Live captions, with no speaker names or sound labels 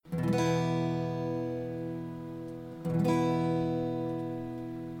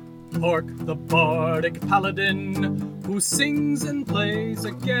Hark the bardic paladin, who sings and plays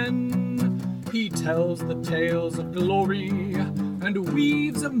again. He tells the tales of glory and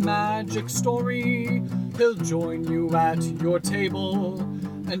weaves a magic story. He'll join you at your table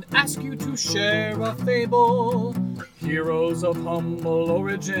and ask you to share a fable. Heroes of humble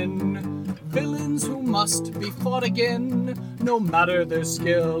origin, villains who must be fought again. No matter their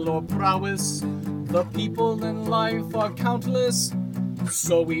skill or prowess, the people in life are countless.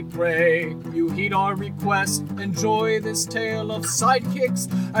 So we pray you heed our request. Enjoy this tale of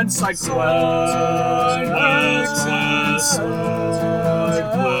sidekicks and side quests.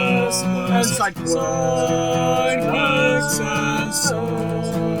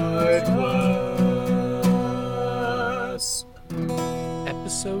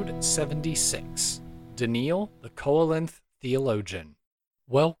 Episode 76, Daniil the Koalinth Theologian.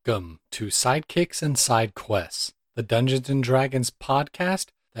 Welcome to Sidekicks and Side Quests, the Dungeons & Dragons podcast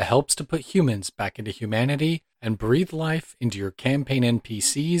that helps to put humans back into humanity and breathe life into your campaign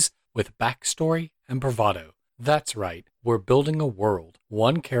NPCs with backstory and bravado. That's right, we're building a world,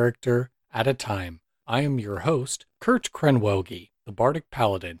 one character at a time. I am your host, Kurt Krenwelge, the Bardic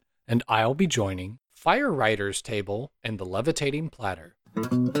Paladin, and I'll be joining Fire Writer's Table and the Levitating Platter.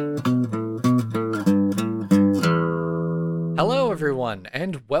 Hello everyone,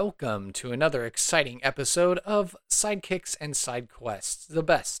 and welcome to another exciting episode of Sidekicks and Side Quests, the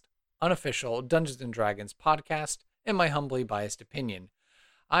best unofficial Dungeons & Dragons podcast, in my humbly biased opinion.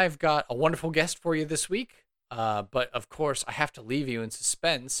 I've got a wonderful guest for you this week, but of course I have to leave you in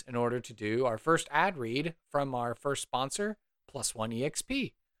suspense in order to do our first ad read from our first sponsor, Plus One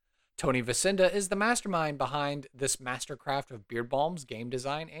EXP. Tony Vicinda is the mastermind behind this mastercraft of beard balms, game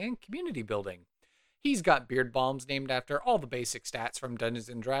design, and community building. He's got beard balms named after all the basic stats from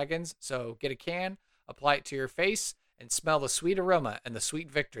Dungeons & Dragons, so get a can, apply it to your face, and smell the sweet aroma and the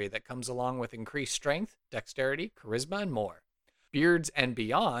sweet victory that comes along with increased strength, dexterity, charisma, and more. Beards and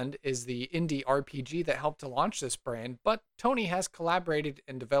Beyond is the indie RPG that helped to launch this brand, but Tony has collaborated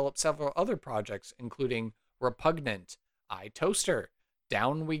and developed several other projects, including Repugnant, iToaster,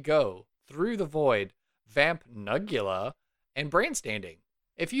 Down We Go, Through the Void, Vamp Nugula, and Brandstanding.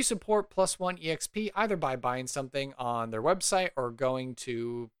 If you support Plus One EXP either by buying something on their website or going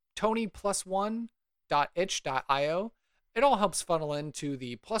to tonyplusone.itch.io, it all helps funnel into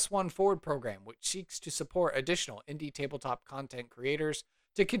the Plus One Forward program, which seeks to support additional indie tabletop content creators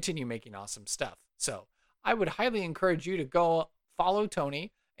to continue making awesome stuff. So I would highly encourage you to go follow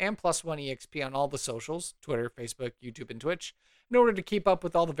Tony and Plus One EXP on all the socials, Twitter, Facebook, YouTube, and Twitch, in order to keep up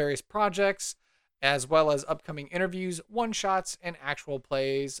with all the various projects, as well as upcoming interviews, one-shots, and actual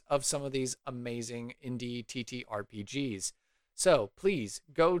plays of some of these amazing indie TTRPGs. So please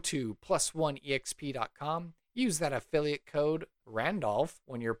go to plusoneexp.com, use that affiliate code Randolph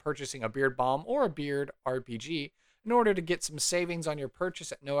when you're purchasing a beard balm or a beard RPG in order to get some savings on your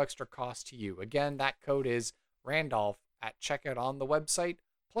purchase at no extra cost to you. Again, that code is Randolph at checkout on the website,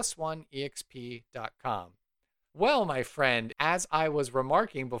 plusoneexp.com. Well, my friend, as I was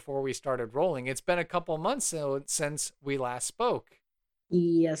remarking before we started rolling, it's been a couple months since we last spoke.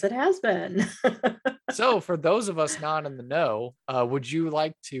 Yes, it has been. So for those of us not in the know, would you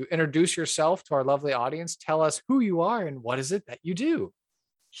like to introduce yourself to our lovely audience? Tell us who you are and what is it that you do?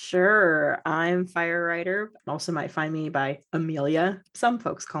 Sure. I'm Fire Writer. Also might find me by Amelia. Some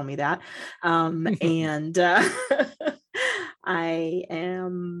folks call me that. And I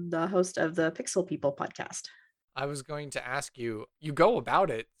am the host of the Pixel People podcast. I was going to ask you, you go about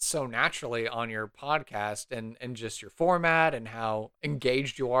it so naturally on your podcast and just your format and how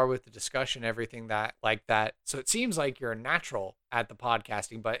engaged you are with the discussion, everything that like that. So it seems like you're a natural at the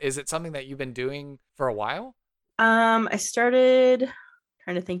podcasting, but is it something that you've been doing for a while? I started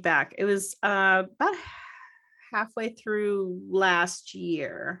trying to think back. It was about halfway through last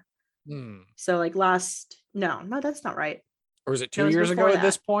year. So like no, that's not right. Or was it 2 years ago at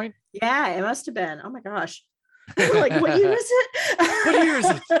this point? Yeah, it must have been. Oh my gosh. Like, what year is it? What year is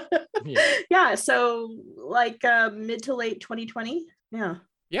it? Yeah, so like mid to late 2020. Yeah,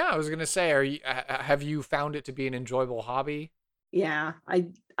 I was gonna say, have you found it to be an enjoyable hobby? Yeah,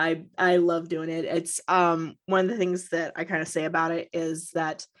 I love doing it. It's one of the things that I kind of say about it is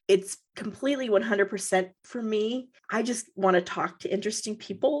that it's completely 100% for me. I just want to talk to interesting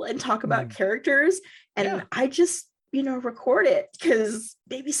people and talk about characters, and I just record it because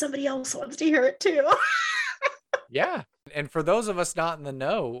maybe somebody else wants to hear it too. Yeah. And for those of us not in the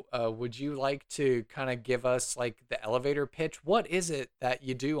know, would you like to kind of give us like the elevator pitch? What is it that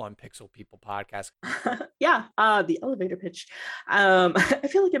you do on Pixel People Podcast? Yeah, the elevator pitch. I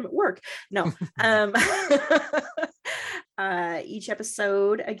feel like I'm at work. No. Each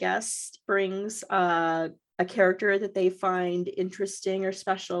episode, a guest brings a character that they find interesting or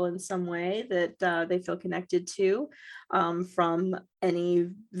special in some way that they feel connected to from any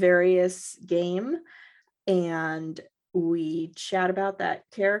various game. And we chat about that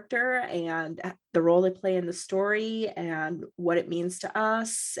character and the role they play in the story and what it means to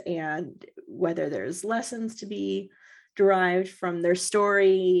us and whether there's lessons to be derived from their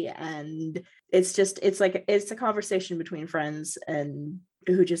story. And it's a conversation between friends and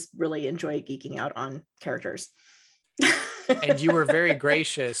who just really enjoy geeking out on characters. And you were very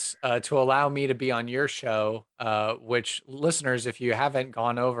gracious to allow me to be on your show, which listeners, if you haven't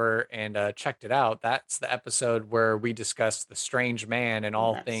gone over and checked it out, that's the episode where we discussed The Strange Man and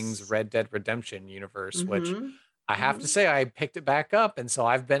all things Yes. Red Dead Redemption universe, which Mm-hmm. I have to say I picked it back up. And so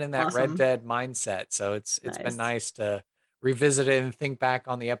I've been in that Red Awesome. Dead mindset. So it's been nice to revisit it and think back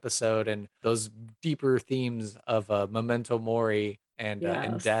on the episode and those deeper themes of Memento Mori and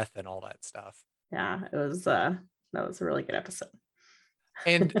Yes. death and all that stuff. Yeah, that was a really good episode.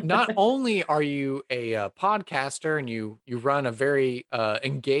 And not only are you a podcaster and you run a very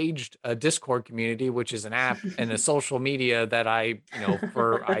engaged Discord community, which is an app and a social media that I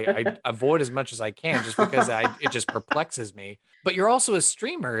avoid as much as I can just because it just perplexes me. But you're also a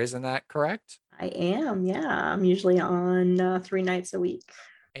streamer, isn't that correct? I am, yeah. I'm usually on 3 nights a week.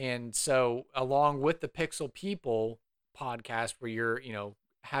 And so, along with the Pixel People podcast, where you're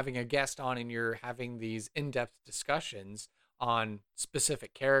having a guest on and you're having these in-depth discussions on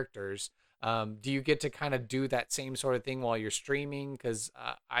specific characters. Do you get to kind of do that same sort of thing while you're streaming? Because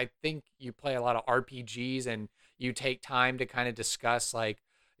I think you play a lot of RPGs and you take time to kind of discuss like,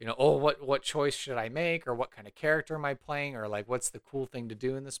 oh, what choice should I make, or what kind of character am I playing, or like what's the cool thing to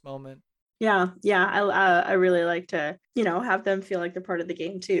do in this moment? Yeah. I really like to, have them feel like they're part of the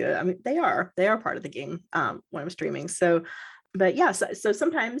game too. I mean, they are part of the game when I'm streaming. So but yeah, so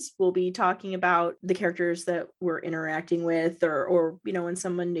sometimes we'll be talking about the characters that we're interacting with, or when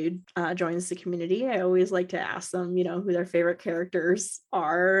someone new joins the community, I always like to ask them, who their favorite characters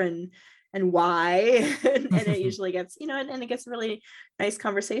are and why, and it usually gets, and it gets a really nice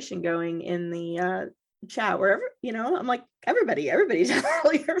conversation going in the chat wherever, I'm like, everybody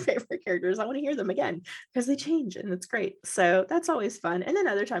tell your favorite characters. I want to hear them again because they change and it's great. So that's always fun. And then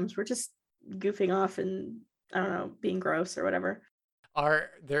other times we're just goofing off and I don't know, being gross or whatever. Are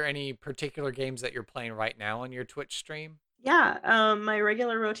there any particular games that you're playing right now on your Twitch stream? Yeah, my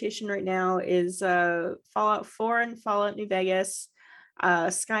regular rotation right now is Fallout 4 and Fallout New Vegas,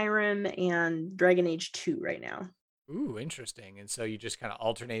 Skyrim, and Dragon Age 2 right now. Ooh, interesting. And so you just kind of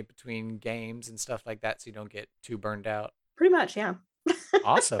alternate between games and stuff like that so you don't get too burned out? Pretty much, yeah.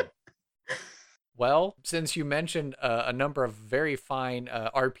 Awesome. Well, since you mentioned a number of very fine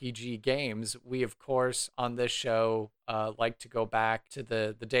RPG games, we, of course, on this show like to go back to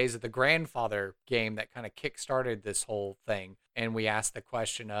the days of the grandfather game that kind of kickstarted this whole thing. And we asked the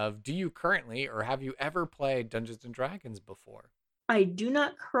question of, do you currently or have you ever played Dungeons & Dragons before? I do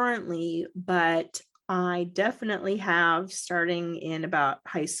not currently, but I definitely have, starting in about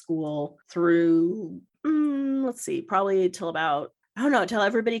high school through, let's see, probably till about, I don't know, till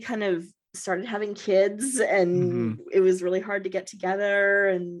everybody kind of started having kids and it was really hard to get together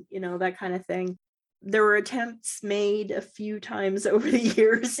and that kind of thing. There were attempts made a few times over the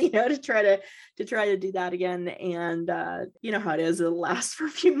years, to try to do that again, and how it is, it'll last for a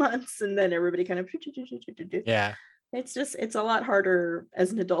few months and then everybody kind of yeah, it's a lot harder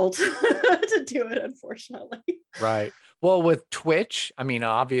as an adult to do it, unfortunately. Right. Well, with Twitch, I mean,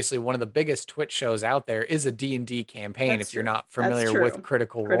 obviously one of the biggest Twitch shows out there is a D&D campaign. That's if you're true. not familiar with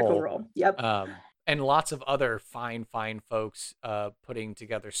Critical Role. Yep. And lots of other fine folks putting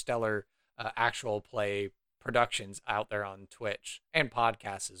together stellar actual play productions out there on Twitch and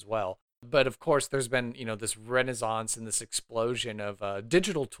podcasts as well. But of course, there's been, this renaissance and this explosion of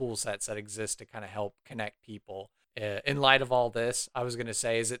digital tool sets that exist to kind of help connect people. In light of all this, I was going to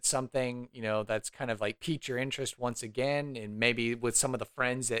say, is it something, that's kind of like piqued your interest once again, and maybe with some of the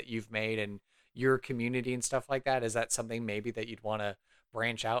friends that you've made and your community and stuff like that, is that something maybe that you'd want to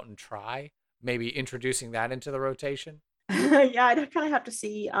branch out and try, maybe introducing that into the rotation? Yeah, I'd kind of have to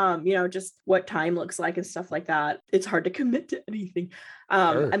see, just what time looks like and stuff like that. It's hard to commit to anything.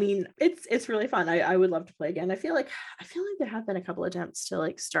 Sure. I mean, it's really fun. I would love to play again. I feel like there have been a couple attempts to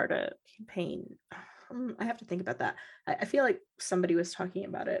like start a campaign. I have to think about that. I feel like somebody was talking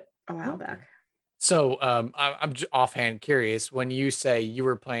about it a while back. So, I'm offhand curious. When you say you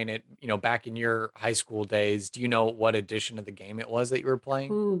were playing it, back in your high school days, do you know what edition of the game it was that you were playing?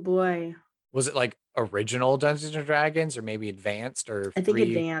 Oh boy. Was it like original Dungeons and Dragons, or maybe advanced or I think free?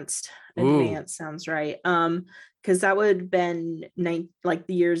 advanced. Ooh, Advanced sounds right. Because that would have been like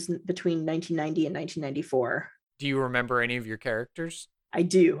the years between 1990 and 1994. do you remember any of your characters? I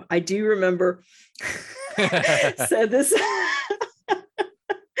do. I do remember. So this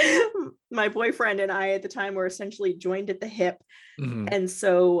my boyfriend and I at the time were essentially joined at the hip. Mhm. And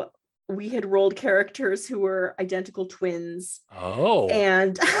so we had rolled characters who were identical twins. Oh,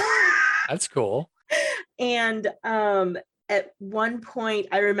 And that's cool. and at one point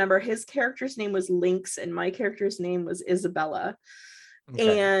I remember his character's name was Lynx and my character's name was Isabella.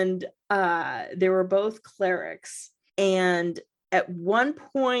 Okay. And they were both clerics. And at one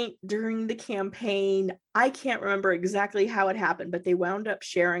point during the campaign, I can't remember exactly how it happened, but they wound up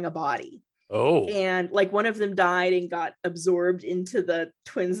sharing a body. Oh, And like one of them died and got absorbed into the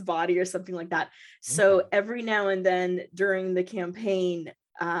twin's body or something like that. okay. So every now and then during the campaign,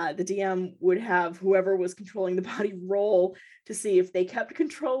 the DM would have whoever was controlling the body roll to see if they kept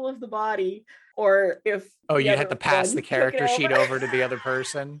control of the body or if Oh, the you had to other pass the one took it character over. sheet over to the other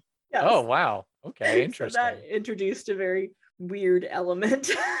person? Oh, Yes. wow. Okay, So that interesting. introduced a very weird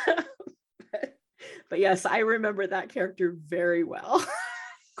element. But yes, I remember that character very well.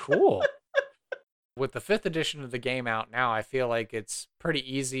 Cool. With the fifth edition of the game out now, I feel like it's pretty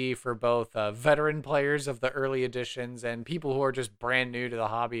easy for both veteran players of the early editions and people who are just brand new to the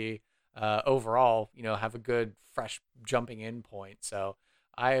hobby overall, have a good, fresh jumping in point. So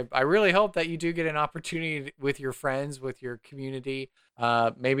I really hope that you do get an opportunity with your friends, with your community,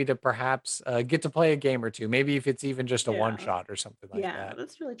 maybe to perhaps get to play a game or two. Maybe if it's even just a one Yeah. shot or something like Yeah, that.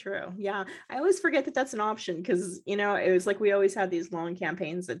 that's really true. Yeah. I always forget that that's an option because, it was like we always had these long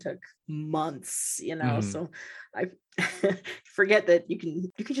campaigns that took months, Mhm. so I forget that you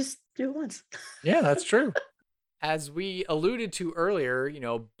can just do it once. Yeah, that's true. As we alluded to earlier,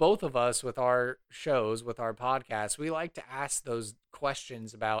 both of us with our shows, with our podcasts, we like to ask those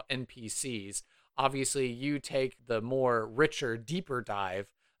questions about NPCs. Obviously, you take the more richer, deeper dive.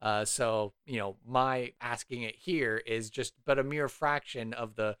 So, my asking it here is just but a mere fraction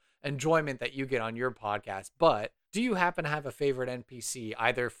of the enjoyment that you get on your podcast. But do you happen to have a favorite NPC,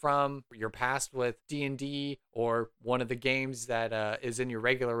 either from your past with D&D or one of the games that is in your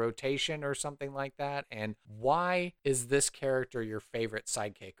regular rotation or something like that? And why is this character your favorite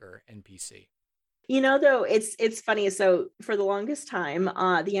sidekick or NPC? Though it's funny. So for the longest time,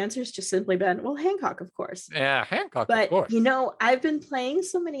 the answer's just simply been, well, Hancock, of course. Yeah, Hancock, of But course. I've been playing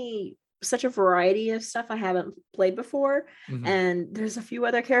such a variety of stuff I haven't played before. Hmm. And there's a few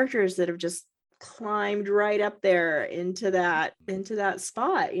other characters that have just climbed right up there into that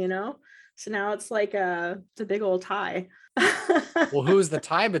spot. So now it's a big old tie. Well, who's the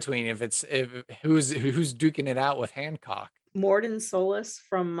tie between if who's duking it out with Hancock? Morden Solus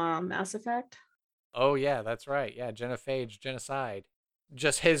from Mass Effect. Oh yeah, that's right. Yeah, Genophage, genocide.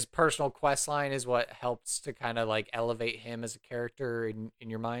 Just his personal quest line is what helps to kind of like elevate him as a character in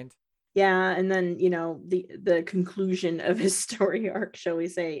your mind. Yeah, and then the conclusion of his story arc, shall we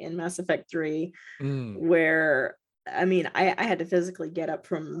say, in Mass Effect 3, Mm. where I mean, I had to physically get up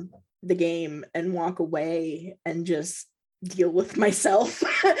from the game and walk away and just deal with myself.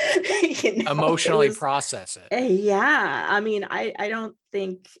 It Emotionally was process it. yeah. I mean, I don't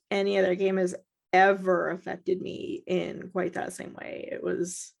think any other game has ever affected me in quite that same way. It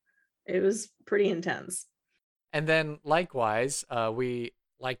was pretty intense. And then likewise, we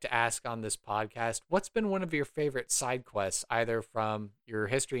like to ask on this podcast, what's been one of your favorite side quests, either from your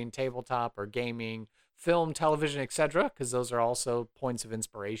history in tabletop or gaming, film, television, etc., because those are also points of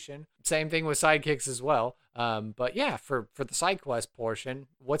inspiration. Same thing with sidekicks as well. But yeah, for the side quest portion,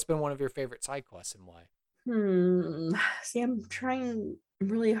 what's been one of your favorite side quests and why? See, I'm trying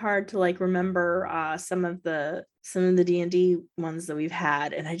really hard to like remember some of the D&D ones that we've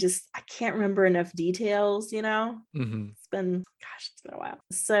had, and I can't remember enough details. Mm-hmm. It's been a while.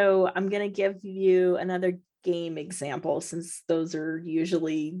 So I'm gonna give you another game example since those are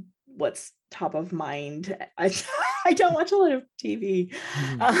usually what's top of mind. I don't watch a lot of TV.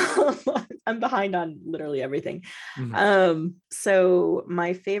 Mm-hmm. I'm behind on literally everything. Mm-hmm. So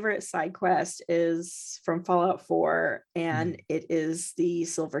my favorite side quest is from Fallout 4, Mm-hmm. and it is the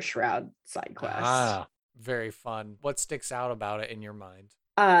Silver Shroud side quest. Ah, very fun. What sticks out about it in your mind?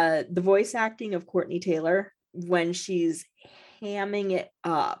 The voice acting of Courtney Taylor when she's hamming it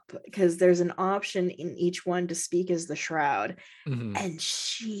up, because there's an option in each one to speak as the Shroud, Mm-hmm. and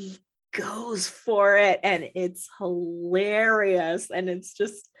she goes for it, and it's hilarious, and it's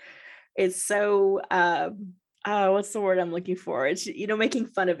just it's so what's the word I'm looking for? It's, making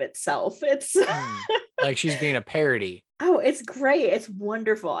fun of itself. It's Like she's being a parody. oh, it's great. It's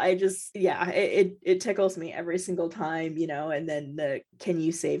wonderful. I just, yeah, it tickles me every single time, and then the "Can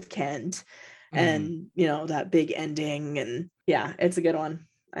you save Kent?" and that big ending, and yeah, it's a good one.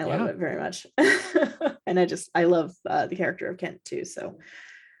 I love it very much. And I love the character of Kent too. So,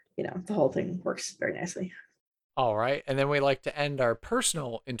 the whole thing works very nicely. All right. And then we like to end our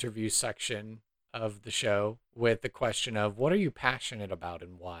personal interview section of the show with the question of, what are you passionate about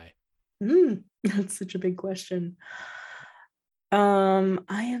and why? That's such a big question. I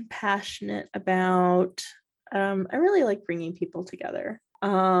am passionate about, I really like bringing people together.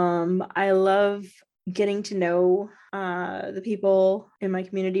 I love getting to know the people in my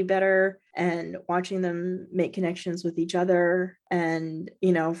community better and watching them make connections with each other, and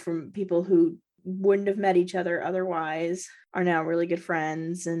from people who wouldn't have met each other otherwise are now really good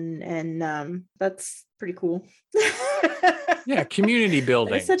friends, and that's pretty cool. Yeah, community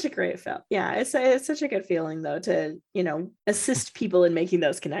building. It's such a great feel. Yeah, it's such a good feeling though to assist people in making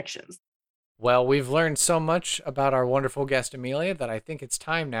those connections. Well, we've learned so much about our wonderful guest Amelia that I think it's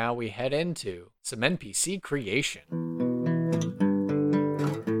time now we head into some NPC creation.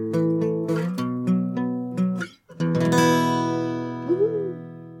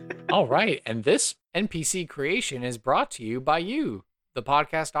 All right, and this NPC creation is brought to you by you, the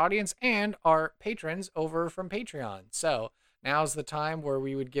podcast audience, and our patrons over from Patreon. So now's the time where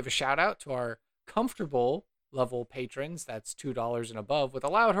we would give a shout out to our comfortable level patrons. That's $2 and above with a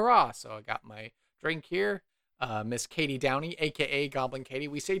loud hurrah. So I got my drink here. Miss Katie Downey, aka Goblin Katie.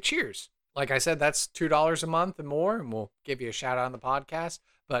 We say cheers. Like I said, that's $2 a month and more, and we'll give you a shout out on the podcast.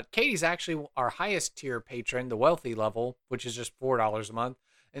 But Katie's actually our highest tier patron, the wealthy level, which is just $4 a month.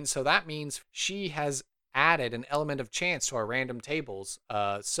 And so that means she has added an element of chance to our random tables.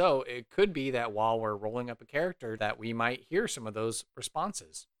 So it could be that while we're rolling up a character that we might hear some of those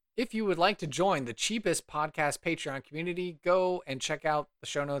responses. If you would like to join the cheapest podcast Patreon community, go and check out the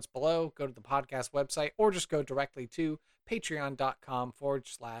show notes below, go to the podcast website, or just go directly to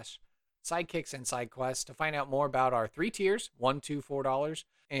patreon.com/sidekicks and sidequests to find out more about our 3 tiers, $1, $2, $4,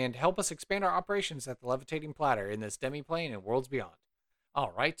 and help us expand our operations at the Levitating Platter in this demi-plane and worlds beyond.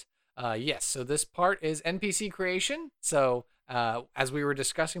 All right. Yes, so this part is NPC creation. So as we were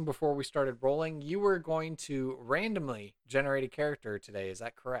discussing before we started rolling, you were going to randomly generate a character today. Is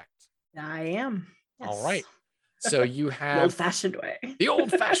that correct? I am. Yes. All right. So you have the old-fashioned way. The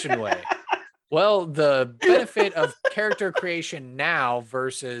old-fashioned way. Well, the benefit of character creation now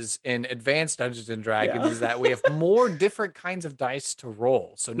versus in advanced Dungeons and Dragons is that we have more different kinds of dice to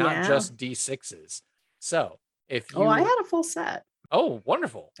roll. So not just D6s. So if you I had a full set. Oh,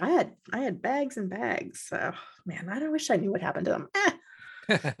 wonderful. I had bags and bags. So, man, I wish I knew what happened to them.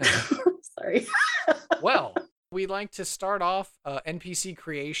 Sorry. Well, we like to start off NPC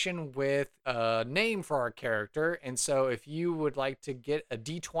creation with a name for our character. And so if you would like to get a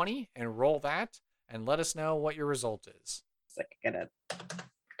D20 and roll that and let us know what your result is. I gotta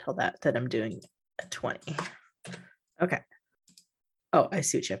tell that I'm doing a 20. Okay. Oh, I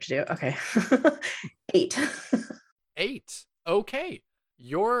see what you have to do. Okay. 8. 8. Okay.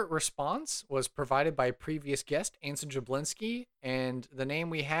 Your response was provided by previous guest, Anson Jablinski, and the name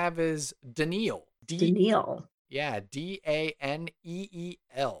we have is Daniel. Daniel. Yeah, Daneel.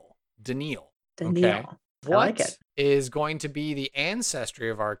 Daniel. Okay. What is going to be the ancestry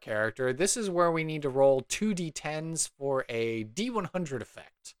of our character? This is where we need to roll 2 D10s for a D100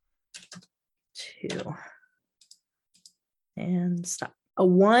 effect. 2. And stop. A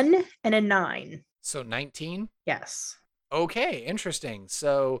 1 and a 9. So 19? Yes. Okay, interesting.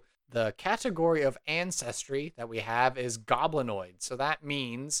 So the category of ancestry that we have is goblinoid. So that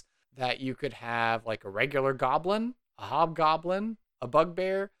means that you could have like a regular goblin, a hobgoblin, a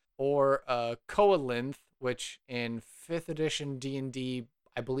bugbear, or a coalinth, which in 5th edition D&D,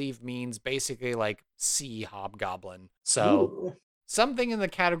 I believe means basically like sea hobgoblin. So something in the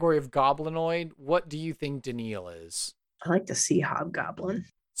category of goblinoid. What do you think Daniel is? I like the sea hobgoblin.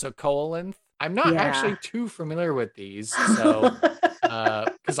 So coalinth? I'm not actually too familiar with these, so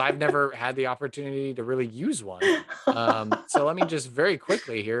because I've never had the opportunity to really use one. So let me just very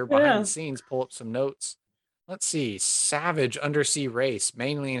quickly here behind the scenes pull up some notes. Let's see. Savage undersea race,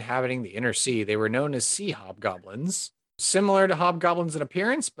 mainly inhabiting the inner sea. They were known as sea hobgoblins. Similar to hobgoblins in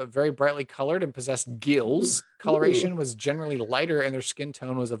appearance, but very brightly colored and possessed gills. Coloration was generally lighter and their skin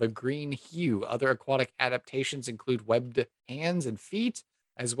tone was of a green hue. Other aquatic adaptations include webbed hands and feet,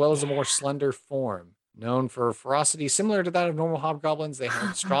 as well as a more slender form. Known for ferocity similar to that of normal hobgoblins, they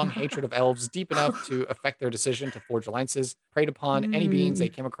held strong hatred of elves deep enough to affect their decision to forge alliances, preyed upon any beings they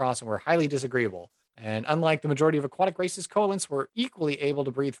Mm, came across, and were highly disagreeable. And unlike the majority of aquatic races, coelents were equally able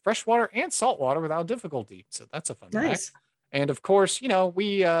to breathe freshwater and saltwater without difficulty. So that's a fun fact. nice. And of course, we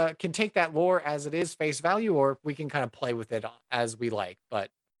can take that lore as it is, face value, or we can kind of play with it as we like. But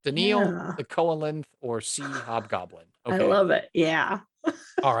Daniil, Yeah. the coelinth, or sea hobgoblin. I Okay. love it. Yeah.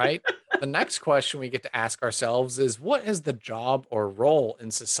 All right. The next question we get to ask ourselves is, what is the job or role in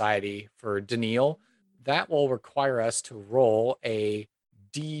society for Daniil? That will require us to roll a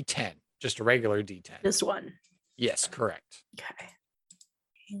D10, just a regular D10. This one. Yes, correct. Okay.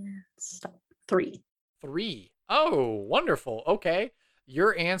 And stop. 3. 3. Oh, wonderful. Okay.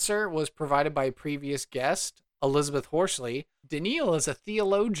 Your answer was provided by previous guest, Elizabeth Horsley. Daniil is a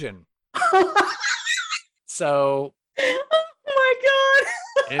theologian. Oh So my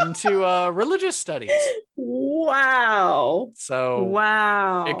god. into religious studies. Wow. So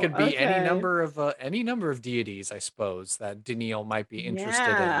Wow. it could be any Okay. number of deities, I suppose, that Daniil might be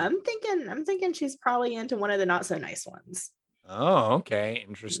interested Yeah, in. I'm thinking she's probably into one of the not so nice ones. Oh, okay,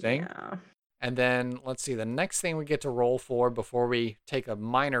 interesting. Yeah. And then let's see, the next thing we get to roll for before we take a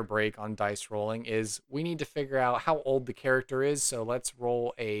minor break on dice rolling is we need to figure out how old the character is. So let's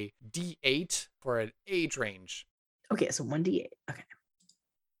roll a D8 for an age range. Okay, so 1d8. Okay.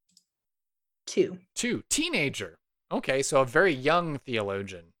 2. 2, teenager. Okay, so a very young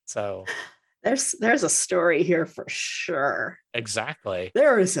theologian. So There's a story here for sure. exactly.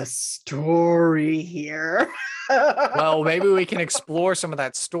 There is a story here. Well, maybe we can explore some of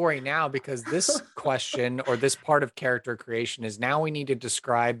that story now, because this question or this part of character creation is now we need to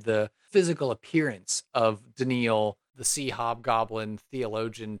describe the physical appearance of Daniil, the sea hobgoblin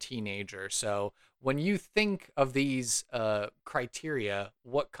theologian teenager. So when you think of these criteria,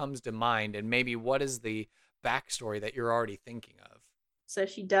 what comes to mind, and maybe what is the backstory that you're already thinking of? So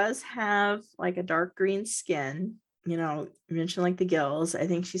she does have like a dark green skin, you mentioned like the gills. I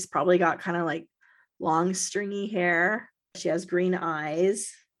think she's probably got kind of like long stringy hair. She has green eyes,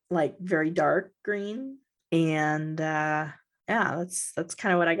 like very dark green. And yeah, that's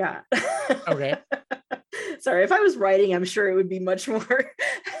kind of what I got. Okay. Sorry, if I was writing, I'm sure it would be much more.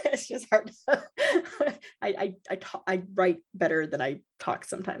 It's just hard. I write better than I talk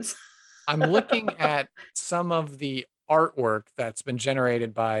sometimes. I'm looking at some of the artwork that's been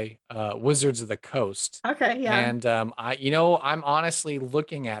generated by Wizards of the Coast. Okay, yeah. And I'm honestly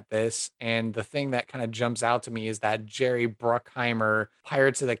looking at this, and the thing that kind of jumps out to me is that Jerry Bruckheimer,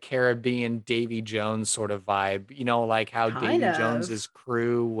 Pirates of the Caribbean, Davy Jones sort of vibe. Like how Kind Davy of Jones's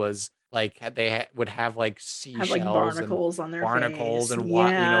crew was like would have like have like seashells and barnacles on their barnacles face. and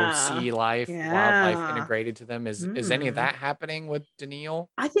Yeah. sea life, wildlife Yeah. integrated to them. Is any of Mm. that happening with Daniil?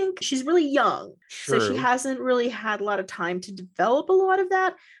 I think she's really young. So she True. hasn't really had a lot of time to develop a lot of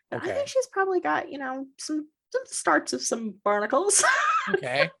that. But I think Okay. she's probably got, some starts of some barnacles.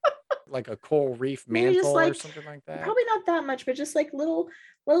 Okay. Like a coral reef Maybe just mantle or like something like that. probably not that much, but just like little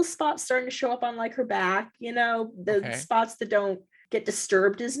spots starting to show up on like her back, the Okay. spots that don't get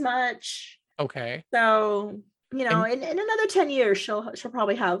disturbed as much. Okay. So, And in another 10 years, she'll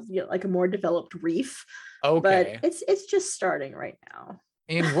probably have like a more developed reef. okay. But it's just starting right now.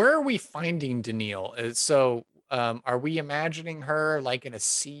 And where are we finding Daniil? Are we imagining her like in a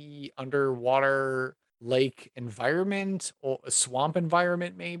sea, underwater lake environment, or a swamp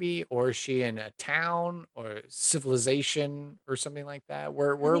environment, maybe? Or is she in a town or civilization or something like that?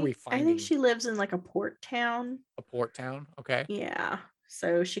 Where are we I think finding she lives in like a port town. a port town? Okay. Yeah.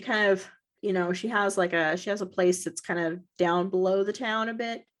 So she kind of, she has a place that's kind of down below the town a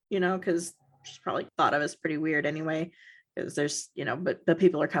bit, because she's probably thought of as pretty weird anyway. Because there's, but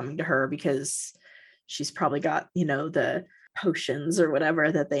people are coming to her because she's probably got, the potions or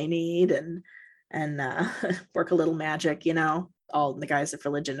whatever that they need and work a little magic, all in the guise of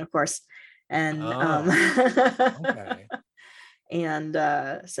religion, of course. And Okay. and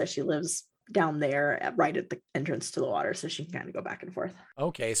so she lives down there right at the entrance to the water, so she can kind of go back and forth.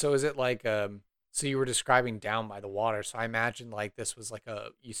 Okay. So is it like so you were describing down by the water. So I imagine like this was like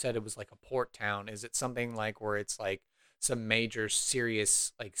you said it was like a port town. Is it something like where it's like some major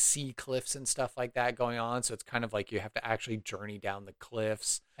serious like sea cliffs and stuff like that going on? So it's kind of like you have to actually journey down the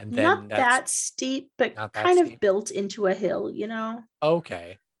cliffs, and then Not that's that steep, but not that kind of steep. built into a hill,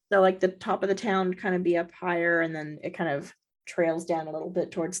 Okay. So like the top of the town would kind of be up higher, and then it kind of trails down a little bit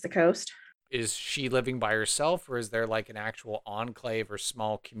towards the coast. Is she living by herself, or is there like an actual enclave or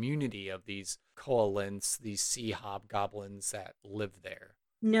small community of these coelents, these sea hobgoblins that live there?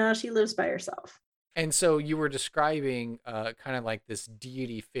 No, she lives by herself. And so you were describing kind of like this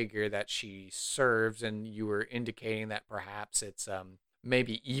deity figure that she serves, and you were indicating that perhaps it's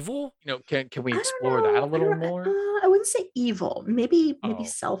maybe evil. Can we I don't explore that a know. little more? I wouldn't say evil. Maybe Oh,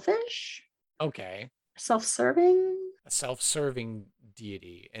 selfish, okay. self-serving. A self-serving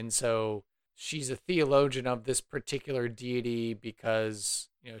deity. And so she's a theologian of this particular deity because,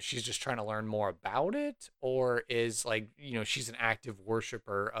 she's just trying to learn more about it, or is like, she's an active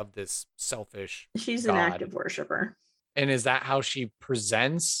worshiper of this selfish She's an god. active worshiper. And is that how she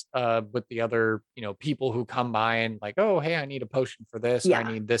presents with the other, people who come by and like, oh, hey, I need a potion for this, or I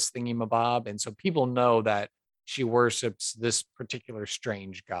Yeah. need this thingy mabob. And so people know that she worships this particular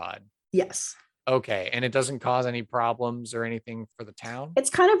strange god. Yes. Okay, and it doesn't cause any problems or anything for the town?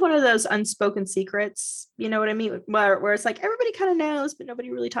 It's kind of one of those unspoken secrets, you know what I mean? Where it's like everybody kind of knows, but nobody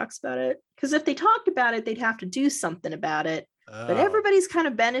really talks about it. Because if they talked about it, they'd have to do something about it. But Oh. everybody's kind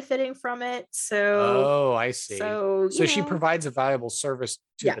of benefiting from it. Oh, I see. So So she provides a valuable service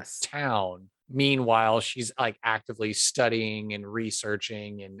to the yes. town. Meanwhile, she's like actively studying and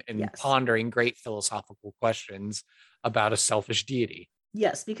researching and Yes. pondering great philosophical questions about a selfish deity.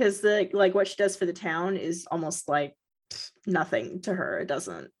 Yes, because what she does for the town is almost like nothing to her.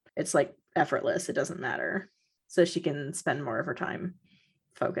 It's like effortless. It doesn't matter. So she can spend more of her time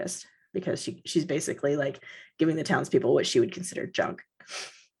focused because she's basically like giving the townspeople what she would consider junk.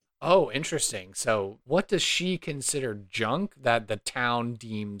 Oh, interesting. So what does she consider junk that the town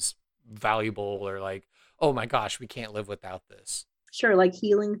deems valuable, or like, oh my gosh, we can't live without this? Sure, like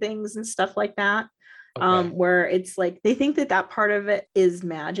healing things and stuff like that. Okay. Where it's like they think that part of it is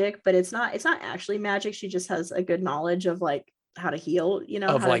magic, but it's not actually magic. She just has a good knowledge of like how to heal, Of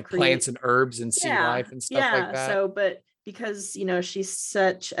how to like plants create. and herbs and sea Yeah, life and stuff like yeah. that. So, but because she's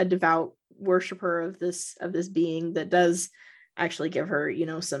such a devout worshiper of this being that does actually give her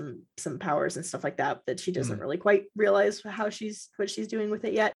some powers and stuff like that she doesn't really quite realize what she's doing with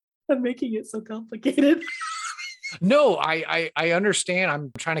it yet. I'm making it so complicated. No, I understand.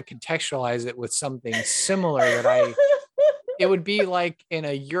 I'm trying to contextualize it with something similar that it would be like in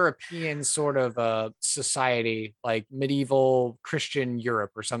a European sort of society, like medieval Christian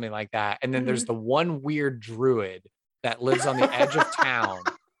Europe or something like that. And then there's the one weird druid that lives on the edge of town.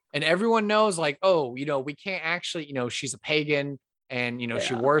 And everyone knows like, oh, we can't actually, she's a pagan, and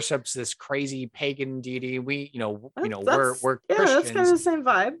she worships this crazy pagan deity. We're that's kind of Christians. the same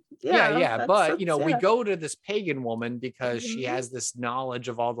vibe. Yeah. But we yeah. go to this pagan woman because she has this knowledge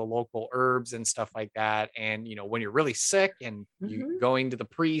of all the local herbs and stuff like that. And when you're really sick and you going to the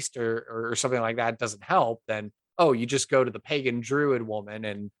priest or something like that doesn't help, then you just go to the pagan druid woman,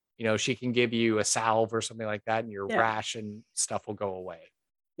 and she can give you a salve or something like that, and your rash and stuff will go away.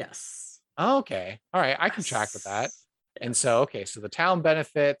 Yes. Okay. All right. I can track with that. And so, okay, so the town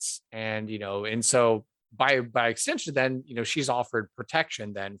benefits, and so by extension, then she's offered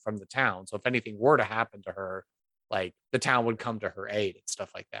protection then from the town. So if anything were to happen to her, like the town would come to her aid and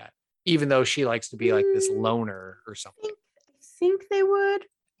stuff like that. Even though she likes to be like this loner or something. I think they would.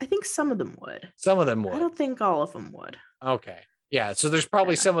 I think some of them would. Some of them would. I don't think all of them would. Okay. Yeah, so there's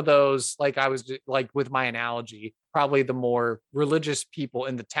probably some of those, like I was like with my analogy, probably the more religious people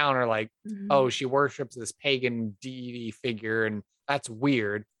in the town are like, oh, she worships this pagan deity figure, and that's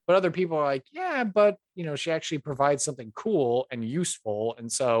weird. But other people are like, yeah, but she actually provides something cool and useful, and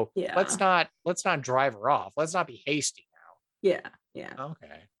so let's not drive her off. Let's not be hasty now. Yeah.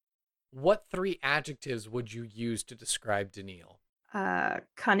 Okay. What 3 adjectives would you use to describe Daniil?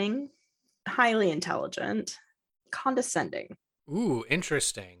 Cunning, highly intelligent, condescending. Ooh,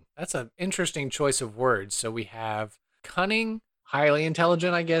 interesting. That's an interesting choice of words. So we have cunning, highly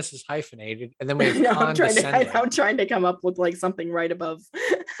intelligent, I guess, is hyphenated, and then we have condescending. I'm trying to come up with like something right above.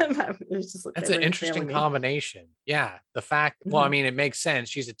 That's an interesting combination. Yeah, the fact. Well, I mean, it makes sense.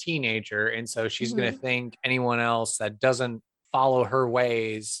 She's a teenager, and so she's going to think anyone else that doesn't follow her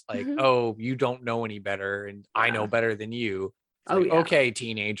ways, like, oh, you don't know any better, and I know better than you. Okay,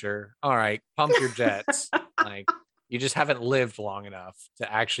 teenager. All right, pump your jets. Like. You just haven't lived long enough to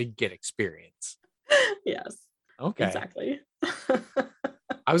actually get experience. Yes. Okay. Exactly.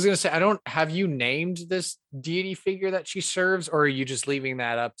 I was going to say, have you named this deity figure that she serves, or are you just leaving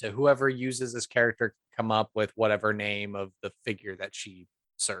that up to whoever uses this character come up with whatever name of the figure that she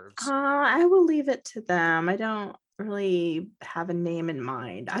serves? I will leave it to them. I don't really have a name in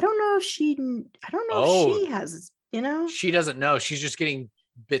mind. I don't know if she has, She doesn't know. She's just getting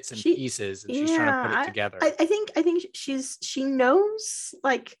bits and pieces, and she's trying to put it together. I think she knows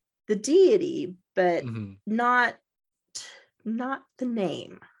like the deity, but not the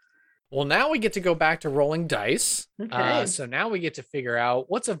name. Well, now we get to go back to rolling dice. Okay. So now we get to figure out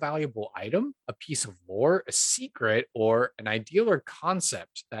what's a valuable item, a piece of lore, a secret, or an ideal or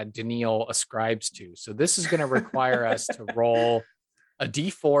concept that Daniil ascribes to. So this is going to require us to roll a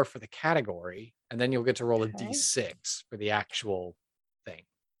d4 for the category, and then you'll get to roll a Okay. d6 for the actual thing.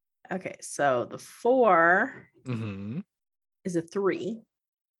 Okay, so the 4 Mm-hmm. is a 3.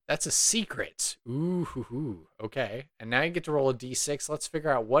 That's a secret. Ooh, okay. And now you get to roll a d6. Let's figure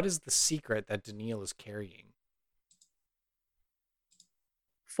out what is the secret that Daniil is carrying.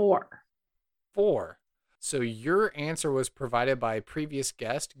 4. 4. So your answer was provided by previous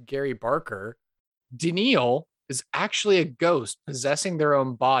guest, Gary Barker. Daniil is actually a ghost possessing their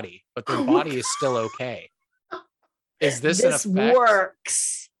own body, but their body is still okay. Is this an effect?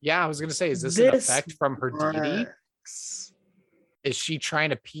 Works. Yeah, I was going to say, is this an effect from her deity? Works. Is she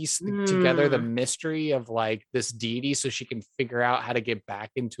trying to piece together the mystery of like this deity so she can figure out how to get back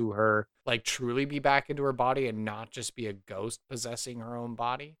into her, like truly be back into her body and not just be a ghost possessing her own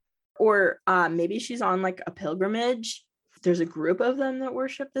body? Or maybe she's on like a pilgrimage. There's a group of them that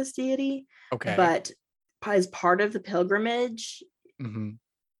worship this deity. Okay. But as part of the pilgrimage,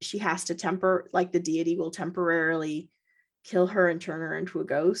 she has to like the deity will temporarily kill her and turn her into a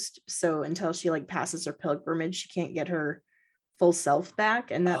ghost. So until she like passes her pilgrimage, she can't get her full self back,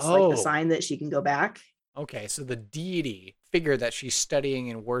 and that's like the sign that she can go back. Okay, so the deity figure that she's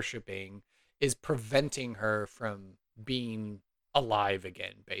studying and worshiping is preventing her from being alive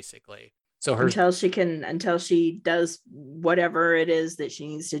again, basically. So until she does whatever it is that she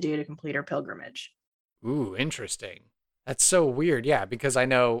needs to do to complete her pilgrimage. Ooh, interesting. That's so weird. Yeah, because I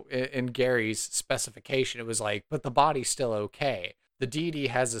know in Gary's specification, it was like, but the body's still okay. The deity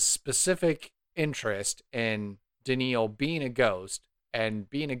has a specific interest in Daniil being a ghost and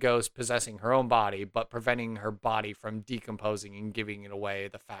being a ghost possessing her own body, but preventing her body from decomposing and giving it away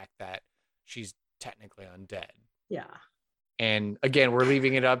the fact that she's technically undead. Yeah. And again, we're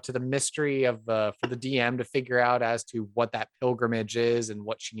leaving it up to the mystery of for the DM to figure out as to what that pilgrimage is and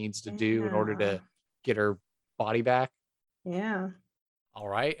what she needs to do in order to get her body back. Yeah. All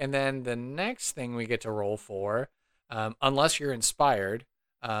right. And then the next thing we get to roll for, unless you're inspired,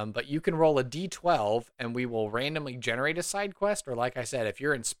 but you can roll a d12 and we will randomly generate a side quest. Or like I said, if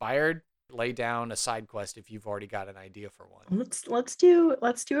you're inspired, lay down a side quest if you've already got an idea for one. Let's do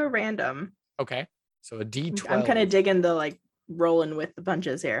a random. Okay. So a d12. I'm kind of digging the like rolling with the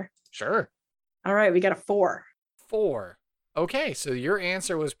punches here. Sure. All right, we got a 4. 4. Okay, so your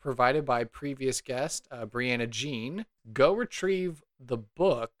answer was provided by previous guest, Brianna Jean. Go retrieve the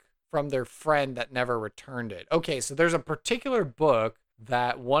book from their friend that never returned it. Okay, so there's a particular book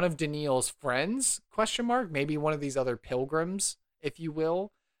that one of Daniil's friends, maybe one of these other pilgrims, if you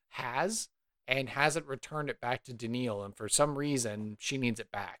will, has, and hasn't returned it back to Daniil, and for some reason, she needs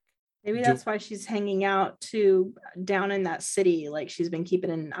it back. Maybe that's why she's hanging out down in that city. Like she's been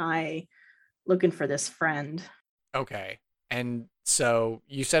keeping an eye looking for this friend. Okay. And so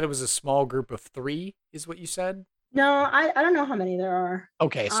you said it was a small group of 3 is what you said? No, I don't know how many there are.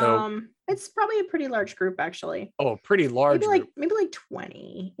 Okay, so it's probably a pretty large group actually. Oh, pretty large group. Maybe like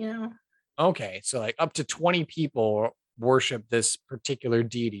 20, you know. Okay, so like up to 20 people worship this particular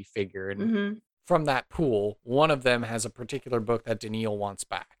deity figure, and from that pool, one of them has a particular book that Daniil wants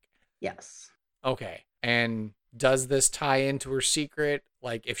back. Yes. Okay. And does this tie into her secret?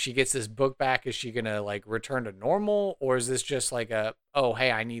 Like if she gets this book back, is she going to like return to normal, or is this just like oh,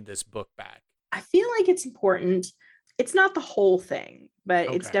 hey, I need this book back? I feel like it's important. It's not the whole thing,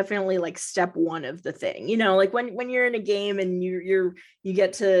 but it's definitely like step 1 of the thing. You know, like when you're in a game and you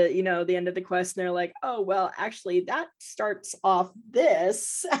get to, you know, the end of the quest and they're like, oh, well, actually that starts off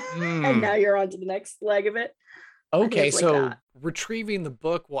this and now you're on to the next leg of it. Okay, so retrieving the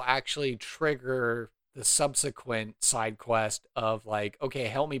book will actually trigger the subsequent side quest of like, okay,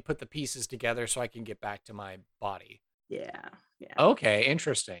 help me put the pieces together so I can get back to my body. Yeah. Okay,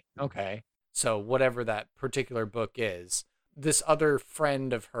 interesting. Okay. So whatever that particular book is, this other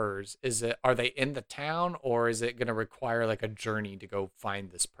friend of hers, are they in the town, or is it going to require like a journey to go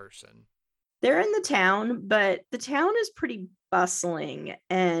find this person? They're in the town, but the town is pretty bustling,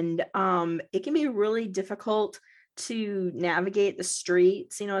 and it can be really difficult to navigate the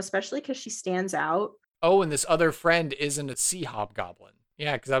streets, you know, especially because she stands out. Oh, and this other friend isn't a sea hobgoblin.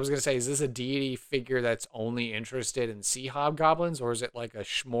 Yeah, because I was going to say, is this a deity figure that's only interested in sea hobgoblins, or is it like a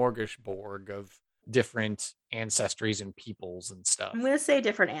smorgasbord of different ancestries and peoples and stuff? I'm going to say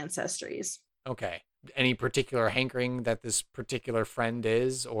different ancestries. Okay. Any particular hankering that this particular friend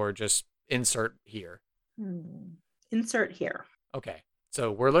is, or just insert here? Insert here. Okay.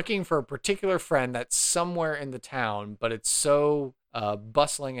 So we're looking for a particular friend that's somewhere in the town, but it's so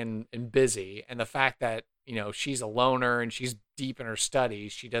bustling and busy. And the fact that, she's a loner and she's deep in her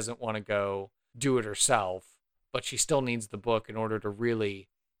studies, she doesn't want to go do it herself, but she still needs the book in order to really,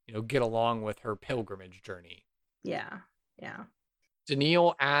 get along with her pilgrimage journey. Yeah. Yeah.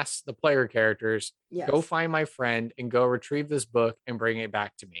 Daniil asks the player characters, go Yes. find my friend and go retrieve this book and bring it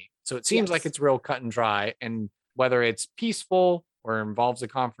back to me. So it seems like Yes. it's real cut and dry, and whether it's peaceful or involves a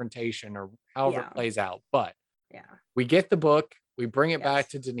confrontation or however Yeah. it plays out. But Yeah. we get the book, we bring it Yes. back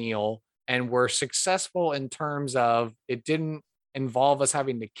to Daniil, and we're successful in terms of it didn't involve us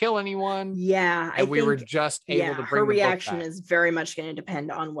having to kill anyone. Yeah. And we were just able to her bring the book reaction back. is very much going to depend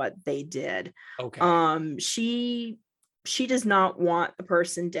on what they did. Okay. She does not want the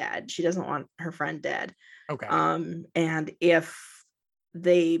person dead. She doesn't want her friend dead. Okay. And if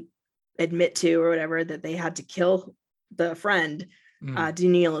they admit to or whatever that they had to kill the friend,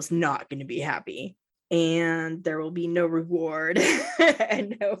 Daniil is not going to be happy, and there will be no reward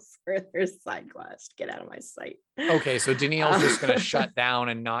and no further side quest. Get out of my sight. Okay, so Daniil's just going to shut down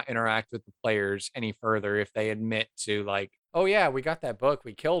and not interact with the players any further if they admit to, like, oh yeah, we got that book,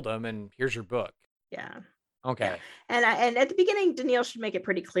 we killed him, and here's your book. Yeah. Okay. Yeah. And at the beginning, Daniil should make it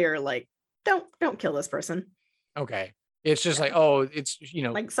pretty clear, like, don't kill this person. Okay. It's just like, oh, it's,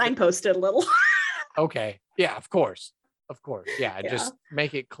 like signpost it a little. Okay. Yeah, of course. Of course. Yeah. Just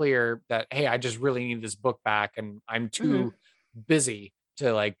make it clear that, hey, I just really need this book back and I'm too busy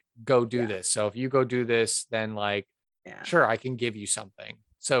to like go do this. So if you go do this, then like, sure, I can give you something.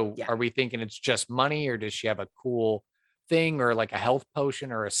 So are we thinking it's just money, or does she have a cool thing or like a health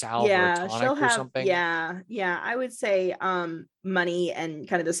potion or a salve or a tonic she'll or have something? Yeah, I would say money and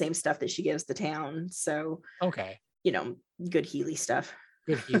kind of the same stuff that she gives the town. So okay, good Healy stuff.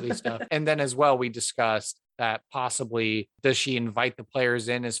 Good Healy stuff. And then as well, we discussed that possibly does she invite the players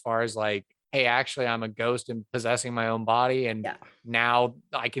in as far as like, hey, actually I'm a ghost and possessing my own body, and now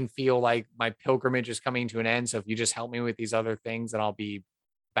I can feel like my pilgrimage is coming to an end, so if you just help me with these other things, then I'll be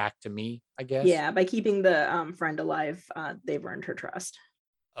back to me, I guess. Yeah, by keeping the friend alive, they've earned her trust.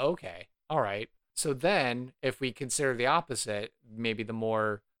 Okay. All right. So then if we consider the opposite, maybe the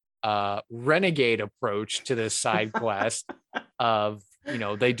more renegade approach to this side quest of,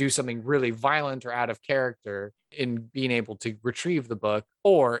 they do something really violent or out of character in being able to retrieve the book,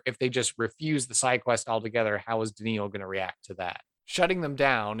 or if they just refuse the side quest altogether, how is Daniil going to react to that? Shutting them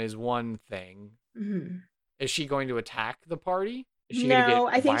down is one thing. Is she going to attack the party? No,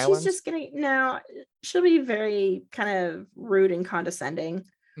 I think she's just she'll be very kind of rude and condescending.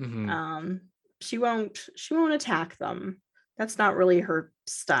 She won't attack them. That's not really her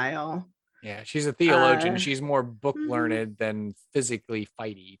style. Yeah, she's a theologian. She's more book learned than physically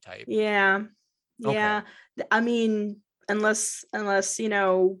fighty type. Yeah. Yeah. Okay. I mean, unless the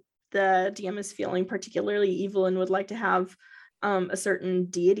DM is feeling particularly evil and would like to have a certain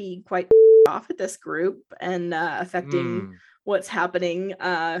deity quite off at this group and affecting what's happening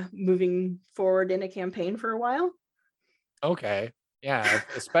moving forward in a campaign for a while. Okay. Yeah,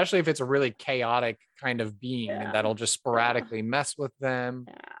 especially if it's a really chaotic kind of being that'll just sporadically mess with them.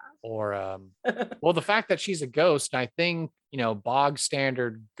 Or well, the fact that she's a ghost, I think, bog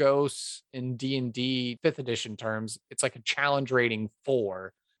standard ghosts in D&D 5th edition terms, it's like a challenge rating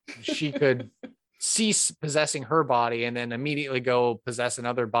 4. She could cease possessing her body and then immediately go possess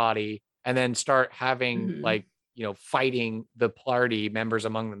another body and then start having like, fighting the party members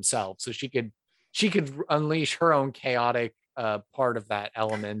among themselves. So she could unleash her own chaotic part of that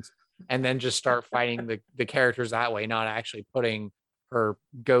element and then just start fighting the characters that way, not actually putting her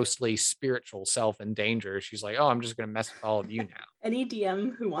ghostly spiritual self in danger. She's like, oh, I'm just going to mess with all of you now. Any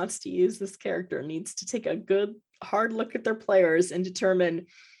DM who wants to use this character needs to take a good hard look at their players and determine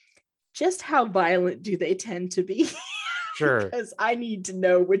just how violent do they tend to be. Sure. Because I need to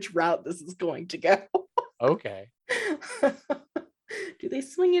know which route this is going to go. Okay. Do they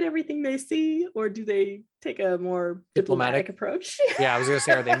swing at everything they see, or do they take a more diplomatic approach? Yeah, I was going to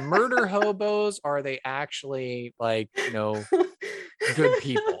say, are they murder hobos? Or are they actually like, good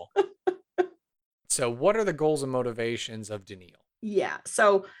people? So what are the goals and motivations of Daniil? Yeah,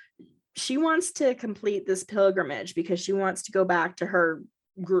 so she wants to complete this pilgrimage because she wants to go back to her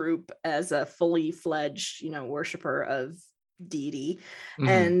group as a fully fledged, worshiper of deity.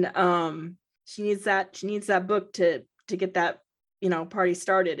 And she needs that book to get that party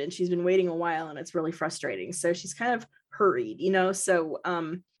started, and she's been waiting a while and it's really frustrating. So she's kind of hurried, so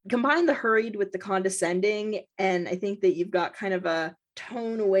combine the hurried with the condescending, and I think that you've got kind of a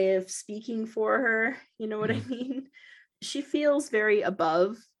tone, a way of speaking for her. You know what I mean? She feels very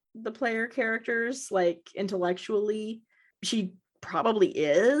above the player characters, like intellectually. She probably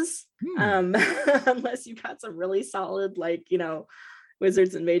is. Hmm. Unless you've got some really solid, like,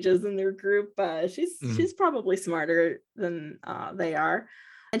 wizards and mages in their group. Mhm. She's probably smarter than they are,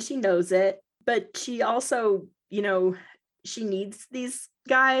 and she knows it. But she also, she needs these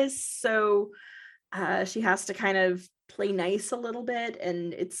guys, so she has to kind of play nice a little bit,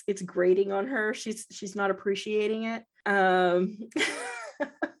 and it's grating on her. She's not appreciating it.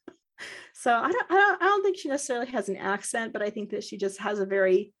 So I don't think she necessarily has an accent, but I think that she just has a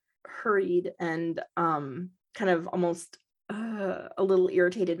very hurried and kind of almost a little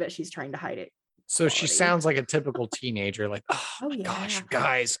irritated that she's trying to hide it So she quality. sounds like a typical teenager, like, oh Oh my gosh, yeah. you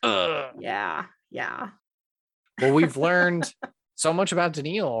guys. Ugh. Yeah. Yeah. Well, we've learned so much about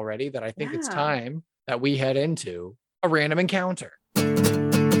Daniil already that I think it's Yeah. time that we head into a random encounter.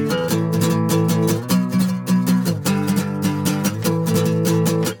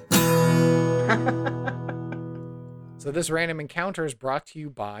 So this random encounter is brought to you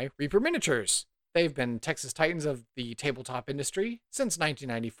by Reaper Miniatures. They've been Texas Titans of the tabletop industry since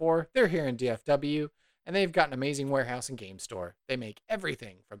 1994. They're here in DFW, and they've got an amazing warehouse and game store. They make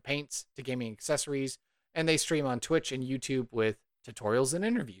everything from paints to gaming accessories, and they stream on Twitch and YouTube with tutorials and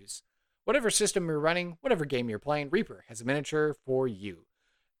interviews. Whatever system you're running, whatever game you're playing, Reaper has a miniature for you.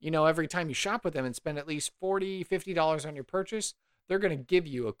 Every time you shop with them and spend at least $40, $50 on your purchase, they're going to give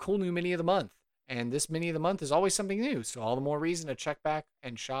you a cool new mini of the month. And this mini of the month is always something new, so all the more reason to check back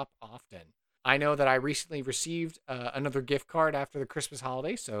and shop often. I know that I recently received another gift card after the Christmas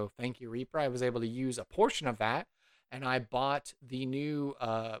holiday, so thank you, Reaper. I was able to use a portion of that, and I bought the new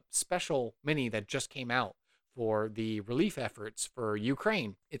special mini that just came out for the relief efforts for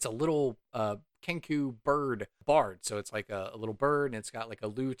Ukraine. It's a little Kenku bird bard, so it's like a little bird, and it's got like a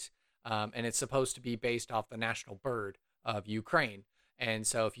lute, and it's supposed to be based off the national bird of Ukraine. And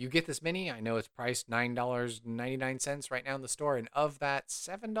so if you get this mini, I know it's priced $9.99 right now in the store. And of that,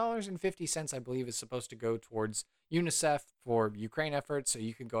 $7.50, I believe, is supposed to go towards UNICEF for Ukraine efforts. So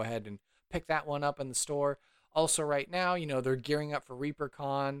you can go ahead and pick that one up in the store. Also, right now, they're gearing up for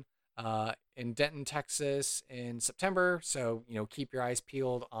ReaperCon in Denton, Texas in September. So, keep your eyes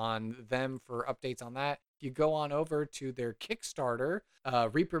peeled on them for updates on that. If you go on over to their Kickstarter,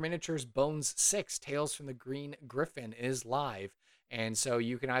 Reaper Miniatures Bones 6 Tales from the Green Griffin is live. And so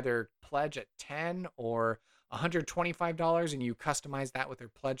you can either pledge at $10 or $125, and you customize that with their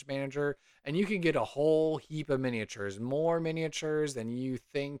pledge manager, and you can get a whole heap of miniatures, more miniatures than you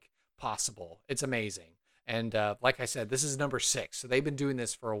think possible. It's amazing. And like I said, this is number 6, so they've been doing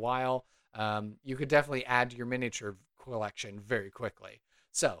this for a while. You could definitely add to your miniature collection very quickly.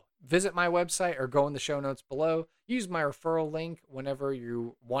 So visit my website or go in the show notes below. Use my referral link whenever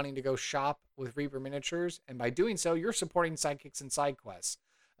you're wanting to go shop with Reaper Miniatures. And by doing so, you're supporting Sidekicks and Side Quests.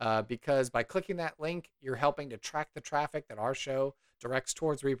 Because by clicking that link, you're helping to track the traffic that our show directs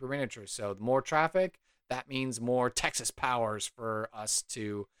towards Reaper Miniatures. So the more traffic, that means more Texas powers for us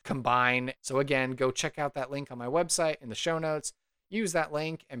to combine. So again, go check out that link on my website in the show notes. Use that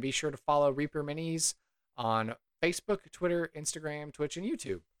link and be sure to follow Reaper Minis on Facebook, Twitter, Instagram, Twitch, and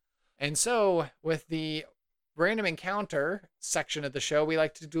YouTube. And so, with the random encounter section of the show, we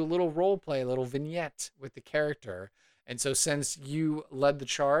like to do a little role play, a little vignette with the character. And so, since you led the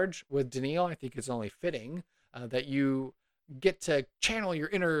charge with Daniil, I think it's only fitting that you get to channel your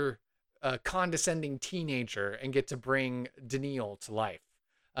inner condescending teenager and get to bring Daniil to life.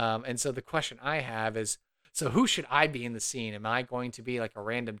 And so, the question I have is, so who should I be in the scene? Am I going to be like a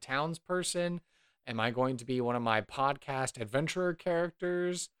random townsperson? Am I going to be one of my podcast adventurer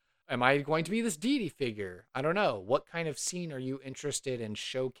characters? Am I going to be this deity figure? I don't know. What kind of scene are you interested in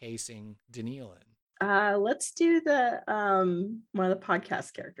showcasing Daniil in? Let's do the one of the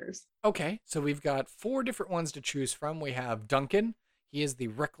podcast characters. Okay, so we've got 4 different ones to choose from. We have Duncan. He is the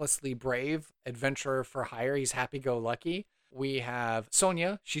recklessly brave adventurer for hire. He's happy-go-lucky. We have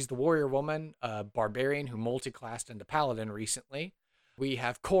Sonia. She's the warrior woman, a barbarian who multi-classed into paladin recently. We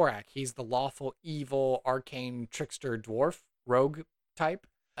have Korak. He's the lawful, evil, arcane trickster dwarf, rogue type.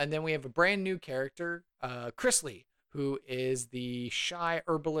 And then we have a brand new character, Chrisley, who is the shy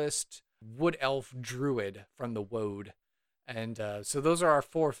herbalist, wood elf druid from the Woad. And so those are our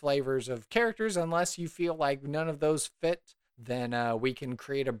 4 flavors of characters. Unless you feel like none of those fit, then we can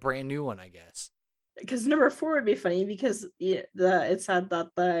create a brand new one, I guess. Because number 4 would be funny because it said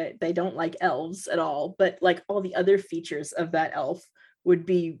that they don't like elves at all, but like all the other features of that elf would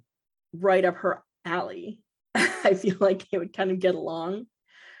be right up her alley. I feel like they would kind of get along.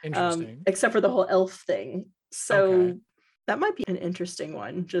 Interesting. Except for the whole elf thing. So Okay. that might be an interesting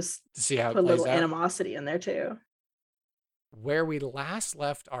one. Just To see how it put a plays little out. animosity in there too. Where we last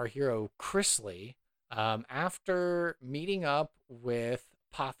left our hero Chrisley, after meeting up with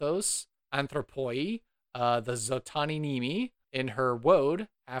Pathos Anthropoi, the Zotani Nimi, in her woad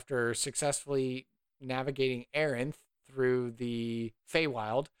after successfully navigating Arinth through the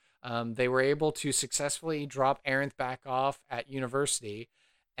Feywild. They were able to successfully drop Arinth back off at university.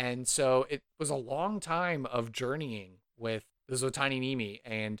 And so it was a long time of journeying with the Zotani Nimi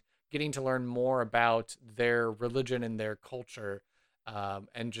and getting to learn more about their religion and their culture,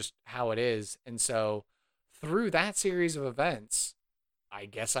 and just how it is. And so through that series of events, I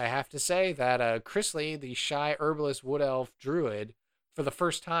guess I have to say that Chrisley, the shy herbalist wood elf druid, for the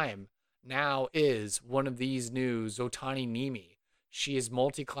first time, now is one of these new Zotani Nimi. She is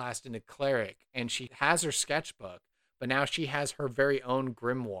multi-classed into cleric, and she has her sketchbook, but now she has her very own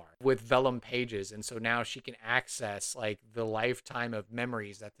grimoire with vellum pages, and so now she can access like the lifetime of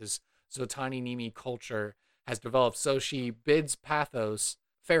memories that this Zotani Nimi culture has developed. So she bids Pathos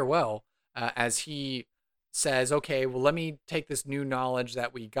farewell, as he says, okay, well, let me take this new knowledge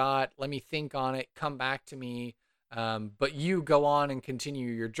that we got, let me think on it, come back to me, but you go on and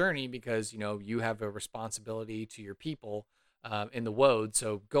continue your journey because, you know, you have a responsibility to your people in the Woad.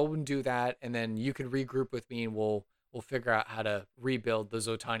 So go and do that, and then you can regroup with me, and we'll figure out how to rebuild the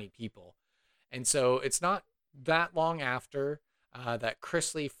Zotani people. And so it's not that long after that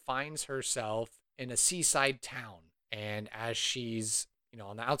Chrisley finds herself in a seaside town, and as she's, you know,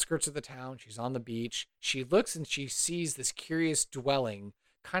 on the outskirts of the town, she's on the beach, she looks and she sees this curious dwelling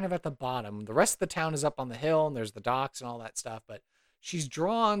kind of at the bottom. The rest of the town is up on the hill, and there's the docks and all that stuff, but she's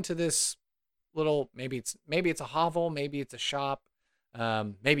drawn to this little, maybe it's a hovel, maybe it's a shop,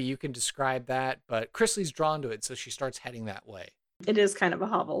 maybe you can describe that, but Chrisley's drawn to it, so she starts heading that way. It is kind of a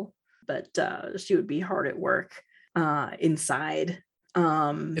hovel, but she would be hard at work inside.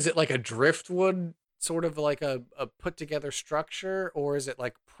 Is it like a driftwood, sort of like a put together structure, or is it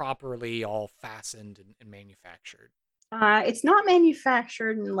like properly all fastened and manufactured? It's not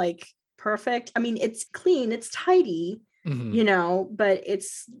manufactured and like perfect. I mean, it's clean, it's tidy, you know, but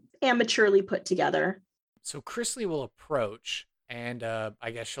it's amateurly put together. So Chrisley will approach, and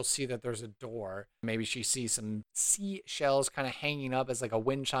I guess she'll see that there's a door. Maybe she sees some seashells kind of hanging up as like a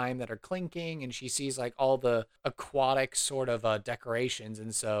wind chime that are clinking, and she sees like all the aquatic sort of decorations.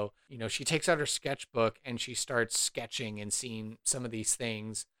 And so, you know, she takes out her sketchbook and she starts sketching and seeing some of these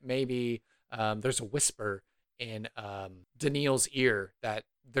things. Maybe there's a whisper in Daniil's ear that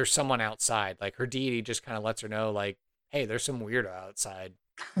there's someone outside. Like her deity just kind of lets her know, like, hey, there's some weirdo outside.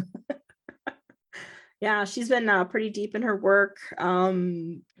 Yeah, she's been pretty deep in her work.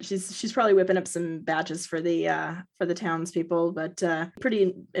 She's probably whipping up some badges for the townspeople, but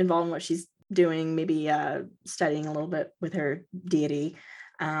pretty involved in what she's doing. Maybe studying a little bit with her deity,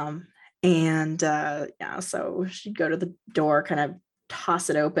 yeah. So she'd go to the door, kind of toss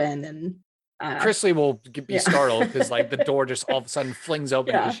it open, and Chrisley will be startled because like the door just all of a sudden flings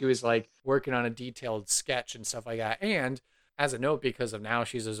open because she was like working on a detailed sketch and stuff like that. And as a note, because of now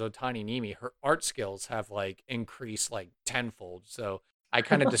she's a Zotani Nimi, her art skills have like increased like tenfold. So I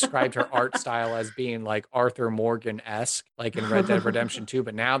kind of described her art style as being like Arthur Morgan-esque, like in Red Dead Redemption 2.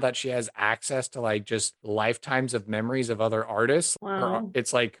 But now that she has access to like just lifetimes of memories of other artists,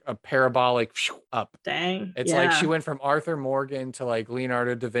 it's like a parabolic up. Dang. It's like she went from Arthur Morgan to like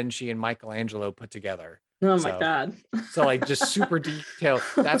Leonardo da Vinci and Michelangelo put together. Oh my God. So like just super detailed.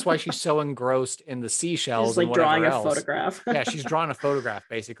 That's why she's so engrossed in the seashells. She's like and drawing else. A photograph. Yeah, she's drawing a photograph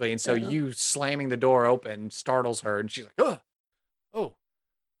basically. And so you slamming the door open startles her, and she's like,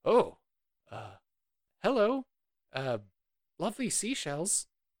 hello. Lovely seashells.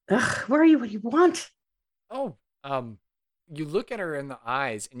 Ugh, where are you? What do you want? Oh, you look at her in the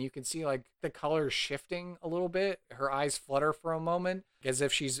eyes and you can see like the colors shifting a little bit. Her eyes flutter for a moment as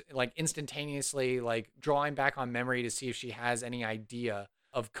if she's like instantaneously like drawing back on memory to see if she has any idea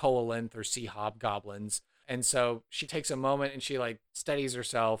of Koalinth or sea hobgoblins. And so she takes a moment and she like steadies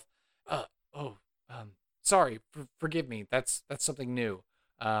herself. Sorry, forgive me. That's something new.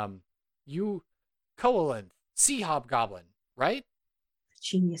 You Koalinth, sea hobgoblin, right?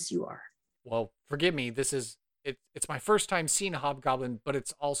 Genius you are. Well, forgive me. It's my first time seeing a hobgoblin, but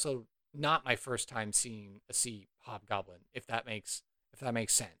it's also not my first time seeing a sea hobgoblin, if that makes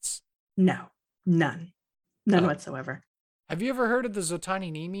sense. No, none whatsoever. Have you ever heard of the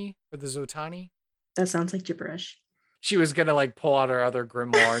Zotani Nimi or the Zotani? That sounds like gibberish. She was gonna like pull out her other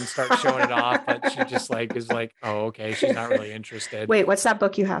grimoire and start showing it off, but she just like is like, oh, okay, she's not really interested. Wait, what's that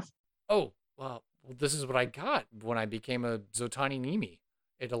book you have? Oh, well, this is what I got when I became a Zotani Nimi.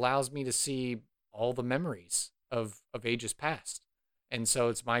 It allows me to see all the memories of ages past. And so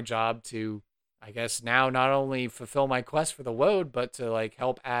it's my job to, I guess, now not only fulfill my quest for the Woad, but to like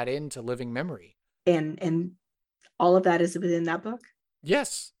help add into living memory. And all of that is within that book?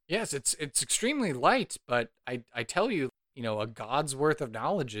 Yes, yes, it's extremely light, but I tell you, a god's worth of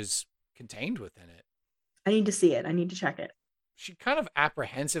knowledge is contained within it. I need to see it. I need to check it. She kind of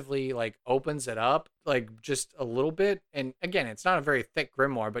apprehensively like opens it up like just a little bit, and again, it's not a very thick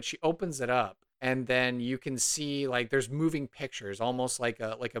grimoire, but she opens it up, and then you can see like there's moving pictures, almost like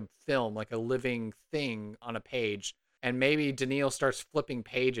a film, like a living thing on a page. And maybe Daniil starts flipping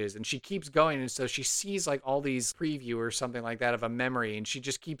pages, and she keeps going, and so she sees like all these preview or something like that of a memory, and she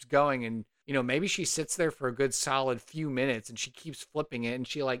just keeps going, and maybe she sits there for a good solid few minutes, and she keeps flipping it, and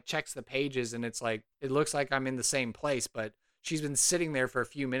she like checks the pages, and it's like it looks like I'm in the same place, but she's been sitting there for a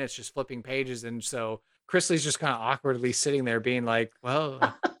few minutes just flipping pages, and so Chrisley's just kind of awkwardly sitting there, being like, "Well,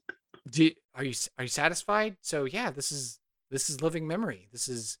 are you satisfied? So yeah, this is living memory. This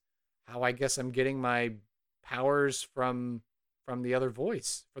is how I guess I'm getting my powers from the other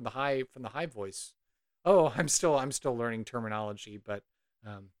voice, from the high voice. Oh, I'm still learning terminology, but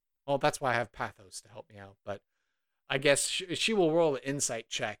well, that's why I have Pathos to help me out. But I guess she will roll an insight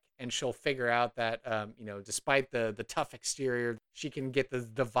check, and she'll figure out that despite the tough exterior, she can get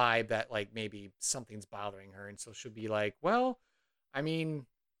the vibe that like maybe something's bothering her, and so she'll be like, well, I mean,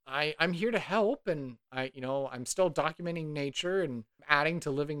 I'm here to help, and I'm still documenting nature and adding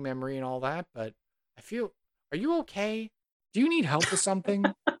to living memory and all that, but I feel, are you okay? Do you need help with something?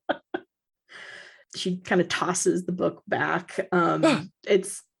 She kind of tosses the book back.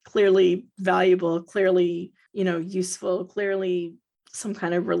 It's clearly valuable, clearly, useful, clearly some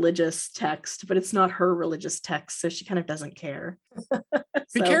kind of religious text, but it's not her religious text, so she kind of doesn't care.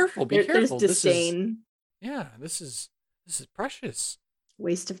 Be careful. There's disdain. This is precious.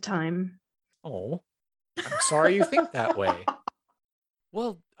 Waste of time. Oh, I'm sorry you think that way.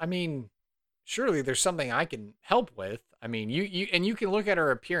 Well, I mean, surely there's something I can help with. I mean, you can look at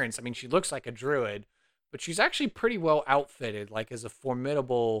her appearance. I mean, she looks like a druid, but she's actually pretty well outfitted, like as a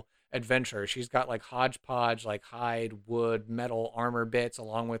formidable adventurer. She's got like hodgepodge, like hide, wood, metal armor bits,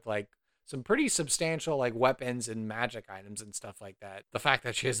 along with like some pretty substantial like weapons and magic items and stuff like that. The fact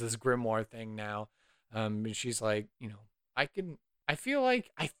that she has this grimoire thing now, she's like, I feel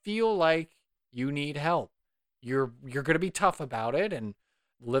like you need help. You're gonna be tough about it, and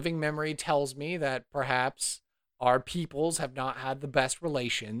living memory tells me that perhaps our peoples have not had the best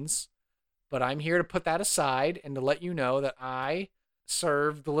relations, but I'm here to put that aside and to let you know that I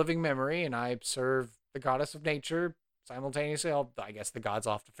serve the living memory and I serve the goddess of nature simultaneously. I guess the gods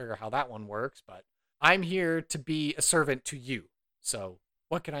will have to figure out how that one works, but I'm here to be a servant to you. So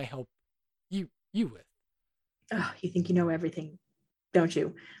what can I help you with? Oh, you think you know everything, don't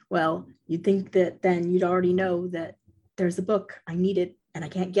you? Well, you'd think that then you'd already know that there's a book. I need it and I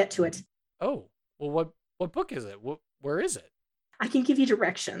can't get to it. Oh, well, what book is it? Where is it? I can give you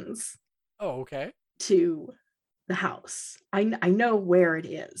directions. Oh, okay. To the house. I know where it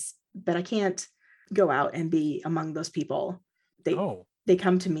is, but I can't go out and be among those people. They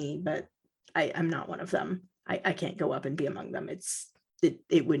come to me, but I'm not one of them. I can't go up and be among them.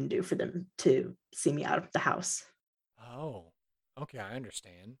 It wouldn't do for them to see me out of the house. Oh, okay, I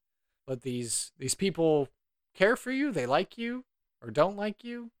understand. But these people care for you? They like you or don't like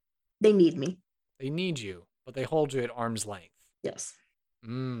you? They need me. They need you, but they hold you at arm's length. Yes.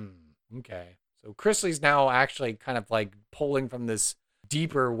 Okay. So Chrisley's now actually kind of like pulling from this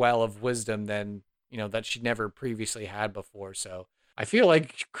deeper well of wisdom than, that she never previously had before. So I feel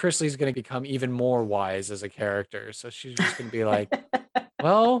like Chrisley's going to become even more wise as a character. So she's just going to be like,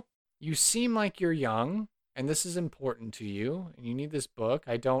 well, you seem like you're young and this is important to you and you need this book.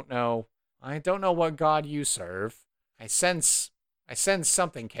 I don't know what God you serve. I sense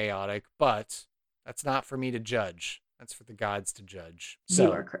something chaotic, but that's not for me to judge. That's for the gods to judge. So,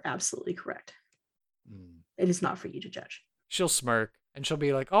 you are absolutely correct. It is not for you to judge. She'll smirk and she'll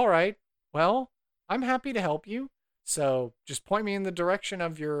be like, all right, well, I'm happy to help you. So just point me in the direction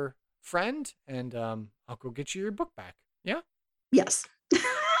of your friend and I'll go get you your book back. Yeah? Yes.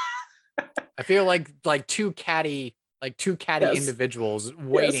 I feel like two catty yes. individuals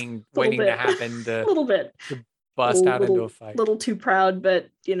waiting to happen to a little bit to bust out into a fight. A little too proud, but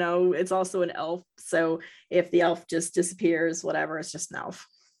it's also an elf. So if the elf just disappears, whatever, it's just an elf.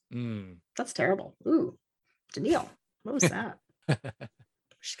 That's terrible. Ooh, Daniil, what was that?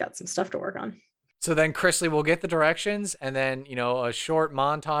 She's got some stuff to work on. So then Chrisley will get the directions, and then a short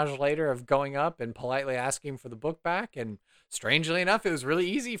montage later of going up and politely asking for the book back. And strangely enough, it was really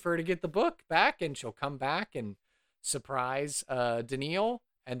easy for her to get the book back, and she'll come back and surprise Daniil.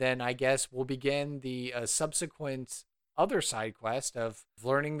 And then I guess we'll begin the subsequent other side quest of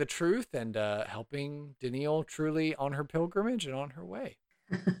learning the truth and helping Daniil truly on her pilgrimage and on her way.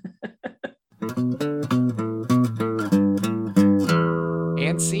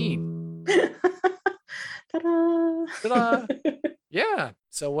 and scene. Ta-da! Ta-da! Yeah.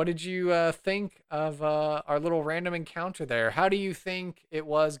 So what did you think of our little random encounter there? How do you think it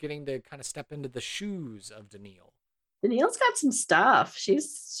was getting to kind of step into the shoes of Daniil? Danielle's got some stuff.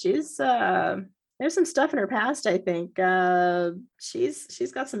 She's there's some stuff in her past, I think.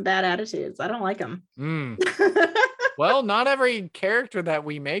 She's got some bad attitudes. I don't like them. Well, not every character that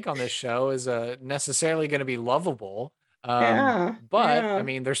we make on this show is necessarily going to be lovable. But I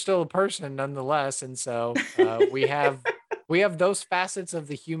mean, they're still a person nonetheless, and so we have those facets of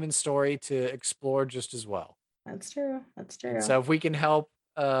the human story to explore just as well. That's true. And so if we can help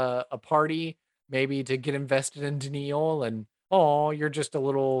a party maybe to get invested in Daniil and you're just a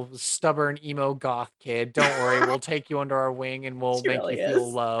little stubborn emo goth kid. Don't worry, we'll take you under our wing and we'll make you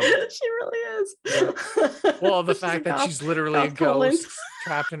feel loved. She really is. Yeah. Well, the fact that she's literally a ghost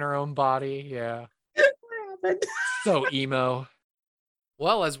trapped in her own body. Yeah. So emo.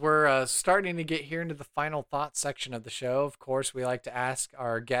 Well, as we're starting to get here into the final thoughts section of the show, of course, we like to ask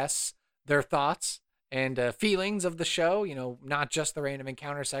our guests their thoughts and feelings of the show. You know, not just the random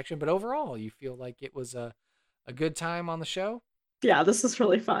encounter section, but overall, you feel like it was a good time on the show? Yeah, this is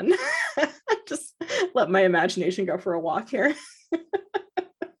really fun. Just let my imagination go for a walk here.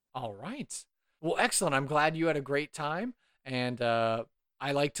 All right. Well, excellent. I'm glad you had a great time. And I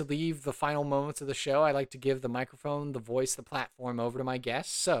like to leave the final moments of the show. I like to give the microphone, the voice, the platform over to my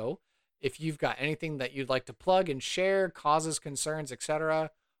guests. So if you've got anything that you'd like to plug and share, causes, concerns,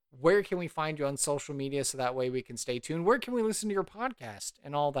 etc., where can we find you on social media so that way we can stay tuned? Where can we listen to your podcast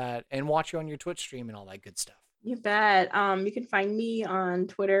and all that and watch you on your Twitch stream and all that good stuff? You bet. You can find me on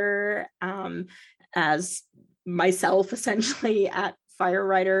Twitter as myself, essentially, at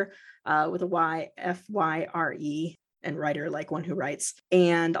Firewriter with a Y, Fyre, and writer like one who writes.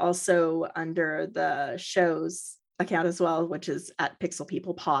 And also under the show's account as well, which is at Pixel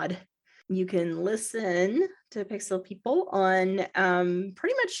People Pod. You can listen to Pixel People on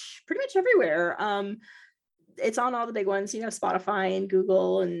pretty much everywhere. It's on all the big ones, you know, Spotify and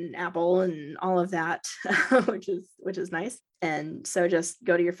Google and Apple and all of that, which is nice. And so just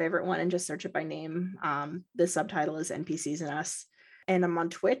go to your favorite one and just search it by name. The subtitle is NPCs and Us. And I'm on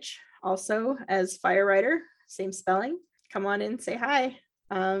Twitch also as Firewriter, same spelling. Come on in, say hi.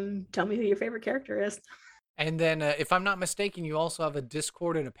 Tell me who your favorite character is. And then if I'm not mistaken, you also have a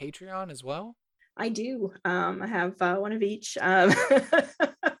Discord and a Patreon as well? I do. I have one of each.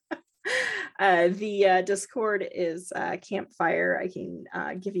 The Discord is Campfire. I can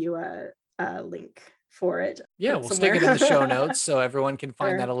give you a link for it. Yeah, we'll stick it in the show notes so everyone can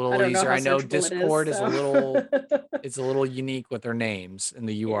find that a little easier. I know Discord is a little it's a little unique with their names and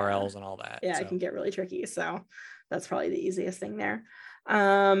the URLs and all that. Yeah, so. It can get really tricky. So that's probably the easiest thing there.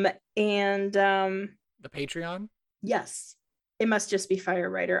 And the Patreon? Yes. It must just be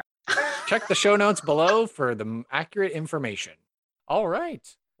Firewriter. Check the show notes below for the accurate information. All right.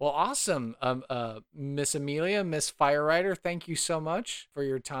 Well, awesome. Miss Amelia, Miss Firewriter, thank you so much for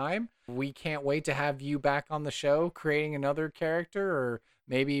your time. We can't wait to have you back on the show, creating another character, or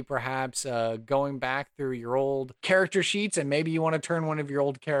maybe perhaps going back through your old character sheets, and maybe you want to turn one of your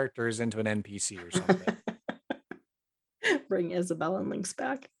old characters into an NPC or something. Bring Isabel and Lynx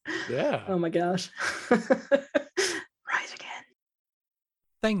back. Yeah. Oh my gosh. Rise again.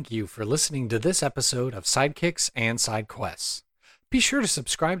 Thank you for listening to this episode of Sidekicks and Side Quests. Be sure to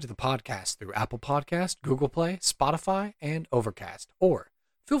subscribe to the podcast through Apple Podcast, Google Play, Spotify, and Overcast, or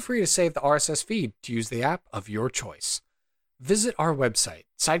feel free to save the RSS feed to use the app of your choice. Visit our website,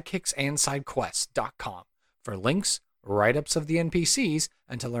 sidekicksandsidequests.com, for links, write-ups of the NPCs,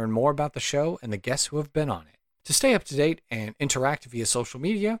 and to learn more about the show and the guests who have been on it. To stay up to date and interact via social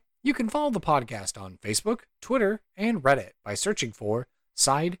media, you can follow the podcast on Facebook, Twitter, and Reddit by searching for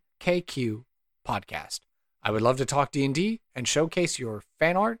SideKQ Podcast. I would love to talk D&D and showcase your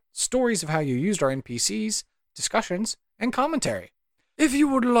fan art, stories of how you used our NPCs, discussions, and commentary. If you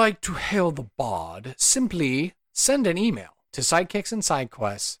would like to hail the bard, simply send an email to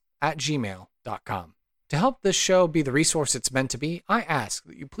sidekicksandsidequests@gmail.com. To help this show be the resource it's meant to be, I ask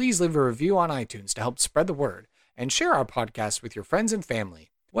that you please leave a review on iTunes to help spread the word and share our podcast with your friends and family.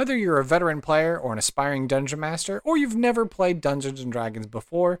 Whether you're a veteran player or an aspiring dungeon master, or you've never played Dungeons & Dragons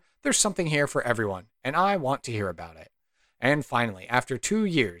before, there's something here for everyone, and I want to hear about it. And finally, after 2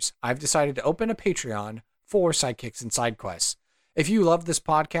 years, I've decided to open a Patreon for Sidekicks and Side Quests. If you love this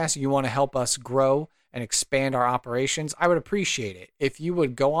podcast and you want to help us grow and expand our operations, I would appreciate it if you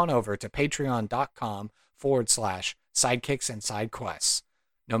would go on over to patreon.com/Sidekicks and Side Quests.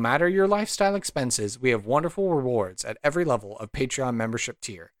 No matter your lifestyle expenses, we have wonderful rewards at every level of Patreon membership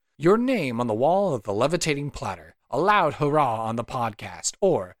tier. Your name on the wall of the levitating platter, a loud hurrah on the podcast,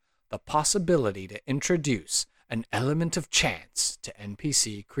 or the possibility to introduce an element of chance to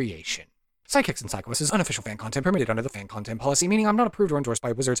NPC creation. Sidekicks and Sidequests is unofficial fan content permitted under the fan content policy, meaning I'm not approved or endorsed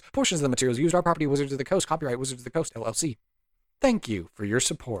by Wizards. Portions of the materials used are property Wizards of the Coast, copyright Wizards of the Coast, LLC. Thank you for your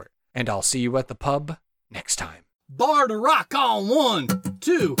support, and I'll see you at the pub next time. Bar to rock on 1,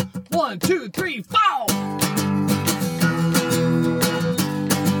 2, 1, 2, 3, 4!